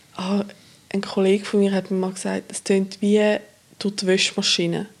 ein Kollege von mir hat mir mal gesagt, es tönt wie durch die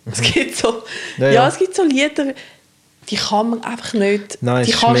Wäschmaschine. Es gibt so, es gibt so Lieder, die kann man einfach nicht, nein,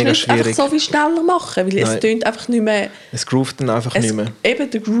 die kannst du nicht einfach so viel schneller machen, weil es tönt einfach nicht mehr. Es groovt dann einfach nicht mehr. Eben,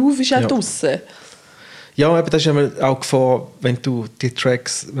 der Groove ist auch draussen. Ja, aber das ist ja auch Gefahr, wenn du die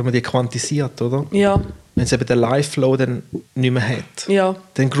Tracks, wenn man die quantisiert, oder? Ja. Wenn es eben den Live-Flow dann nicht mehr hat,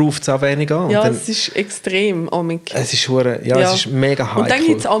 dann groovt es auch weniger. Ja, und es ist extrem amig. Es ist es ist mega hype. Und dann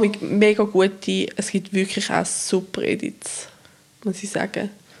gibt es amig mega gute, es gibt wirklich auch super Edits, muss ich sagen.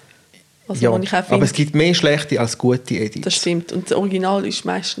 Also, ich auch aber es gibt mehr schlechte als gute Edits. Das stimmt. Und das Original ist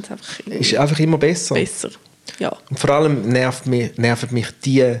meistens einfach immer besser. Ja. Und vor allem nerven mich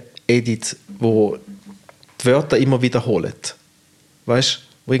die Edits, wo die Wörter immer wiederholen. Weißt du,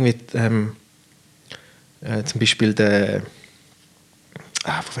 wo irgendwie zum Beispiel der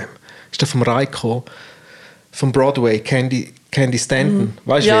von wem? Ist der vom Raiko vom Broadway, Candy Stanton.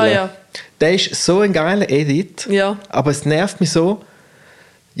 Weißt du, ja. Der ist so ein geiler Edit, aber es nervt mich so.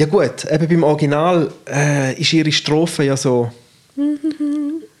 Ja gut, eben beim Original ist ihre Strophe ja so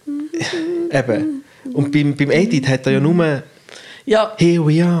eben. Und beim Edit hat er ja nur Here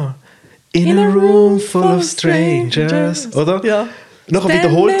we are in a room full of strangers, oder? Ja. Nachher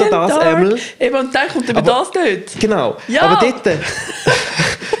wiederholt er das einmal. Eben, und dann kommt aber das nicht. Genau, aber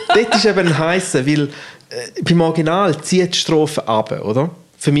dort ist eben heiße, weil beim Original zieht die Strophe ab, oder?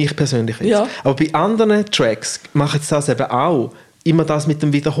 Für mich persönlich jetzt. Ja. Aber bei anderen Tracks machen sie das eben auch. Immer das mit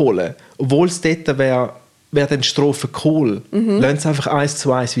dem Wiederholen. Obwohl es dort wäre wäre dann die Strophe cool. Lassen es einfach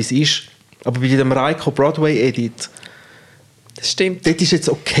 1:1, wie es ist. Aber bei dem Raiko Broadway-Edit, Das stimmt. dort ist jetzt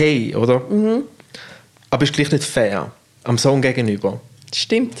okay, oder? Aber ist gleich nicht fair am Song gegenüber. Das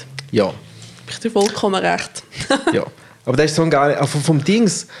stimmt. Ja. Ich dir vollkommen recht. Ja. Aber das ist so ein geil. Also vom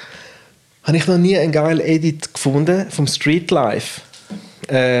Dings habe ich noch nie einen geilen Edit gefunden vom Street Life.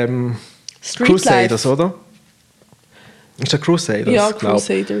 Street Crusaders, Life. oder? Ist das Crusaders? Ja, glaub.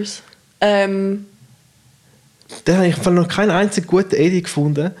 Crusaders. Da habe ich noch keinen einzigen guten Edit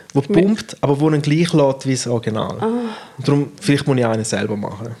gefunden, der pumpt, aber der ihn gleich lässt wie das Original. Und darum, vielleicht muss ich einen selber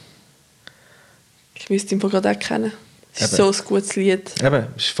machen. Ich müsste ihn gerade auch kennen. Es ist Eben. so ein gutes Lied. Eben,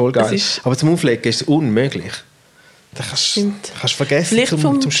 ist voll geil. ist- Aber zum Auflegen ist es unmöglich. Da kannst du vergessen Vielleicht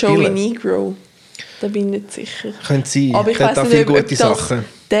vom zum Joey Spielen. Negro. Da bin ich nicht sicher. Könnte sein. Aber ich Der hat weiß auch nicht, viele ob gute das, Sachen.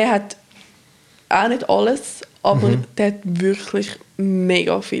 der hat auch nicht alles, aber der hat wirklich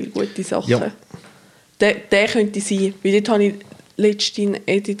mega viele gute Sachen. Ja. Der könnte sein. Weil dort habe ich letztens einen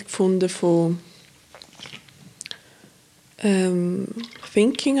Edit gefunden von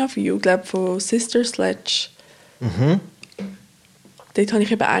Thinking of You, glaube von Sister Sledge. Dort habe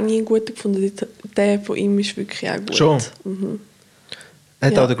ich eben auch nie einen guten gefunden. Der von ihm ist wirklich auch gut. Schon? Er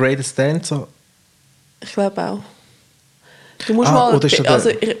hat Ja. auch «The Greatest Dancer». Ich glaube auch. Du musst oder ist mal,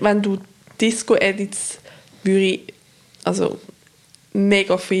 der- wenn du Disco-Edits würde ich, also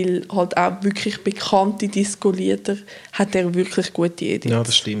mega viel, halt auch wirklich bekannte Disco-Lieder, hat er wirklich gute Edits. Ja,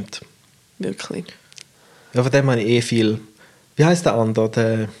 das stimmt. Wirklich. Ja, von dem habe ich viel. Wie heisst der andere?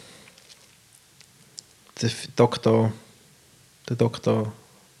 Der Doktor. Der Doktor.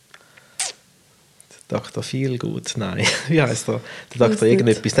 Der Doktor Feelgood. Nein, wie heisst er? Der Weiss Doktor nicht.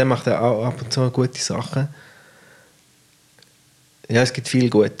 irgendetwas. Der macht ja auch ab und zu gute Sachen. Ja, es gibt viele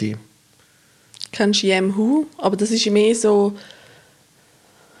gute. Kennst du Yam Who? Aber das ist mehr so.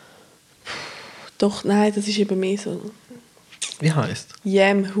 Doch, nein, das ist eben mehr so. Wie heisst?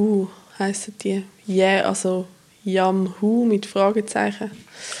 Yam Who heissen die. Yeah, also Yam Who mit Fragezeichen.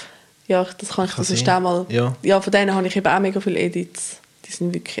 Ja, das kann ich Kann dir sonst sein. auch mal. Ja. Ja, von denen habe ich eben auch mega viele Edits. Die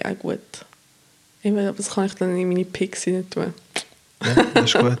sind wirklich auch gut. Eben, aber das kann ich dann in meine Picks nicht tun. Ja, das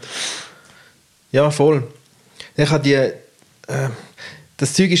ist gut. Ja, voll. Ich habe die.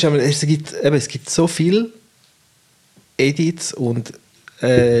 Das Zeug ist, es gibt so viele Edits und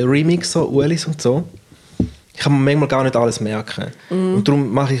Remixer, Ulis und so. Ich kann mir manchmal gar nicht alles merken. Und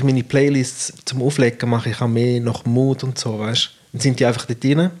darum mache ich meine Playlists zum Auflegen mache ich auch mehr nach Mood und so, weißt? Dann sind die einfach dort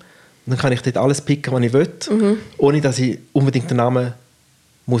drin. Und dann kann ich dort alles picken, was ich will, ohne dass ich unbedingt den Namen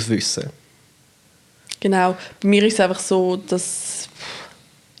muss wissen. Genau. Bei mir ist es einfach so, dass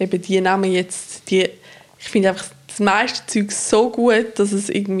eben die Namen jetzt, ich finde einfach das meiste Zeug so gut, dass es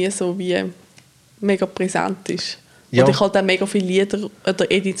irgendwie so wie mega präsent ist. Ja. Und ich halt auch mega viele Lieder oder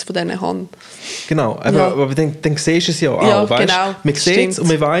Edits von denen habe. Genau, Ja. aber dann siehst du es ja auch. Ja, weißt? genau, Man sieht es stimmt. und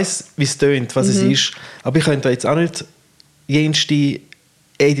man weiss, wie es tönt, was es ist. Aber ich könnte jetzt auch nicht jenste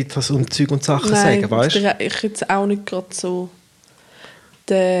Editors und Zeug und Sachen sagen, weißt du? ich jetzt auch nicht gerade so.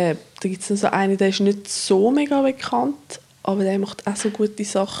 Da gibt es noch so einen, der ist nicht so mega bekannt, aber der macht auch so gute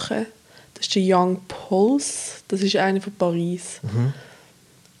Sachen. Das ist der Young Pulse, das ist einer von Paris.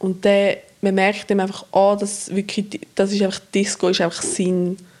 Und man merkt ihm einfach an, dass wirklich, das ist einfach Disco, ist einfach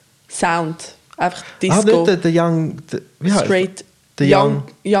sein Sound. Einfach Disco. Nicht der Young... wie heißt Straight. Der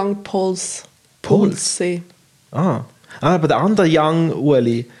Young Pulse. Pulse? Aber der andere Young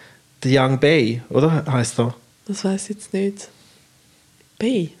Uli, der Young Bay, oder? Heißt er? Das weiß ich jetzt nicht.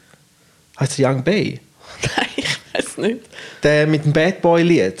 B? Heißt der Young Bay? Nein, ich weiß nicht. Der mit dem Bad Boy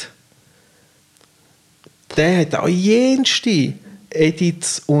Lied. Der hat auch jenste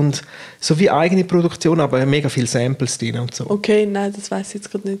Edits und so wie eigene Produktion, aber mega viele Samples drin und so. Okay, nein, das weiß ich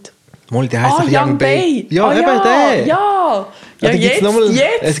jetzt gerade nicht. Molly, der heißt doch Young Bay. Ja, eben ja, der. Ja, Ja, da gibt's noch mal,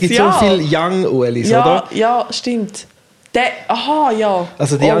 jetzt, es gibt ja. so viele Young Ulis, Ja, oder? ja, stimmt. Ja.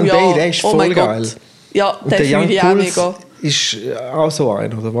 Also der Young Bay, der ist voll mein geil. Gott. Ja, Und der der Young fühle ich auch Pulse mega. ist auch so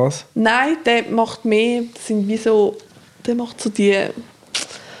ein, oder was? Nein, der macht mehr, das sind wie so, der macht so die,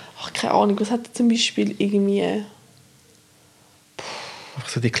 keine Ahnung, was hat er zum Beispiel irgendwie, Einfach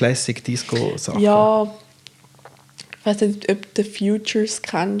so die Classic Disco Sachen. ja, ich weiß nicht, ob du Futures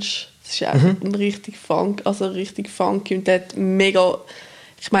kennst. Das ist auch ein richtig richtig funky und der hat mega,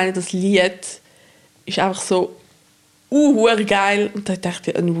 ich meine, das Lied ist einfach so geil und da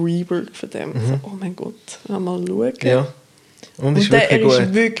dachte ich ein Rework von dem. So, oh mein Gott, mal schauen. Ja. Und ist Und der, wirklich er gut.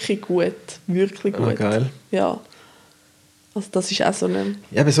 ist wirklich gut. Wirklich gut. Geil. Ja. Also das ist auch so eine...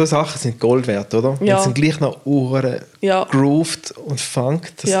 Ja, aber so Sachen sind Gold wert, oder? Ja. Die sind gleich noch Ja. grooved und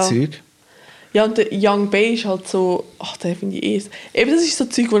funkt, das Ja. Zeug. Ja, und der Young Bay ist halt so... Ach, den finde ich Eben, das ist so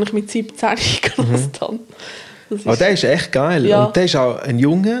Zeug, das ich mit 17 gehört habe. Aber der ist echt geil. Ja. Und der ist auch ein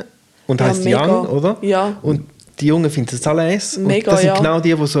Junge und Ja, heisst mega. Young, oder? Ja. Und die Jungen finden es alle eins. Mega, und das sind ja. genau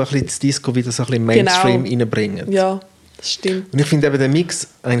die so ein bisschen das Disco wieder so ein bisschen Mainstream reinbringen. Ja, das stimmt. Und ich finde eben den Mix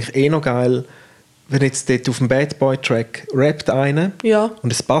eigentlich noch geil, wenn jetzt dort auf dem Bad Boy Track rappt einer Ja.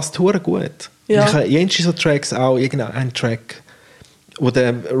 und es passt hure gut. Ja. Und ich habe jenste so Tracks auch irgendeinen Track, wo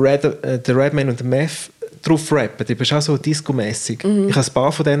der Redman und der Meth drauf rappen. Die ist auch so disco-mässig. Ich habe ein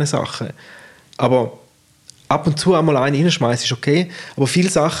paar von diesen Sachen. Aber ab und zu einmal einen reinschmeißen ist okay. Aber viele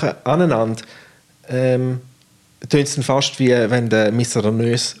Sachen aneinander tönt es dann fast wie wenn der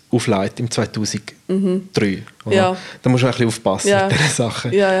Miscellaneous auflegt im 2003. Oder? Ja. Da musst du ein bisschen aufpassen Ja. mit diesen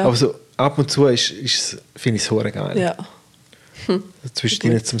Sachen. Ja, ja. Aber so ab und zu finde ich es hure geil. Ja.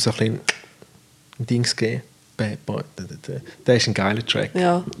 Zwischendrin zum so ein bisschen ein Dings geben. Bad Boy. Der ist ein geiler Track.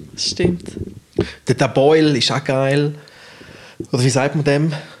 Ja, das stimmt. Der Boyle ist auch geil. Oder wie sagt man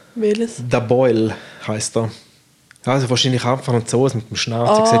dem? Welches? Der Boyle heisst er. Also wahrscheinlich auch Franzose mit dem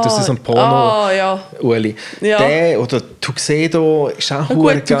Schnauz. Sieht aus wie so ein Porno. Ja. Uli. Ja. Der oder Tuxedo ist auch Ja,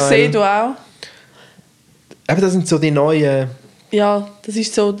 hure gut, geil. Tuxedo auch. Aber das sind so die neuen... Ja, das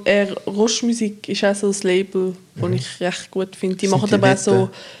ist so, Roche-Musik ist auch so ein Label, das ich recht gut finde. Die Sind machen die aber auch dort? so,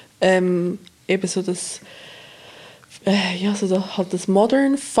 eben so das, ja, so halt das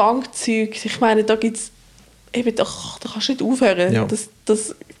Modern Funk-Zeug. Ich meine, da gibt es, eben, da kannst du nicht aufhören. Ja.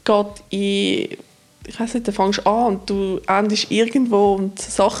 Das geht in, ich weiß nicht, da fängst du an und du endest irgendwo und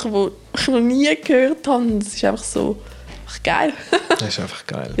Sachen, die ich noch nie gehört habe. Und das ist einfach so, ach, geil. Das ist einfach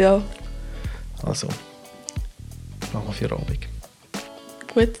geil. Ja, Also, machen wir für Abend.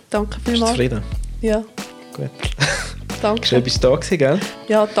 gut, danke Bist du vielmals. zufrieden? Ja, Gut. danke. Schön, bist du da gewesen, gell?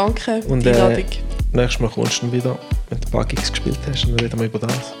 Ja, danke für Und die Einladung. nächstes Mal kommst du dann wieder, wenn du ein paar Gigs gespielt hast, und dann reden wir über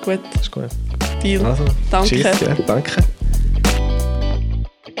das. Gut, Ist gut. Deal. Also, Danke. Tschüss, gell? Danke.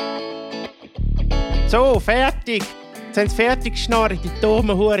 So, fertig. Jetzt haben sie fertig geschnarrt, die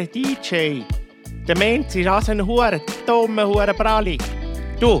dummen Huren DJ. Der Mensch ist also ein Huren, dumme Huren Bralli.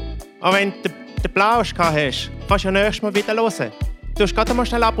 Du, auch wenn du den Plausch gehabt hast, kannst du ja nächstes Mal wieder hören. Du musst gerade mal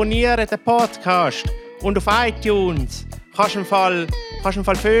schnell abonnieren, den Podcast. Und auf iTunes kannst du im Fall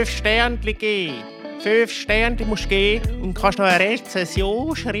 5 Sterne geben. 5 Sterne musst du geben und kannst noch eine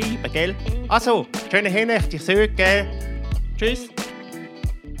Rezension schreiben, gell? Also, schöne Hinrichtung, ich sage, gell? Tschüss.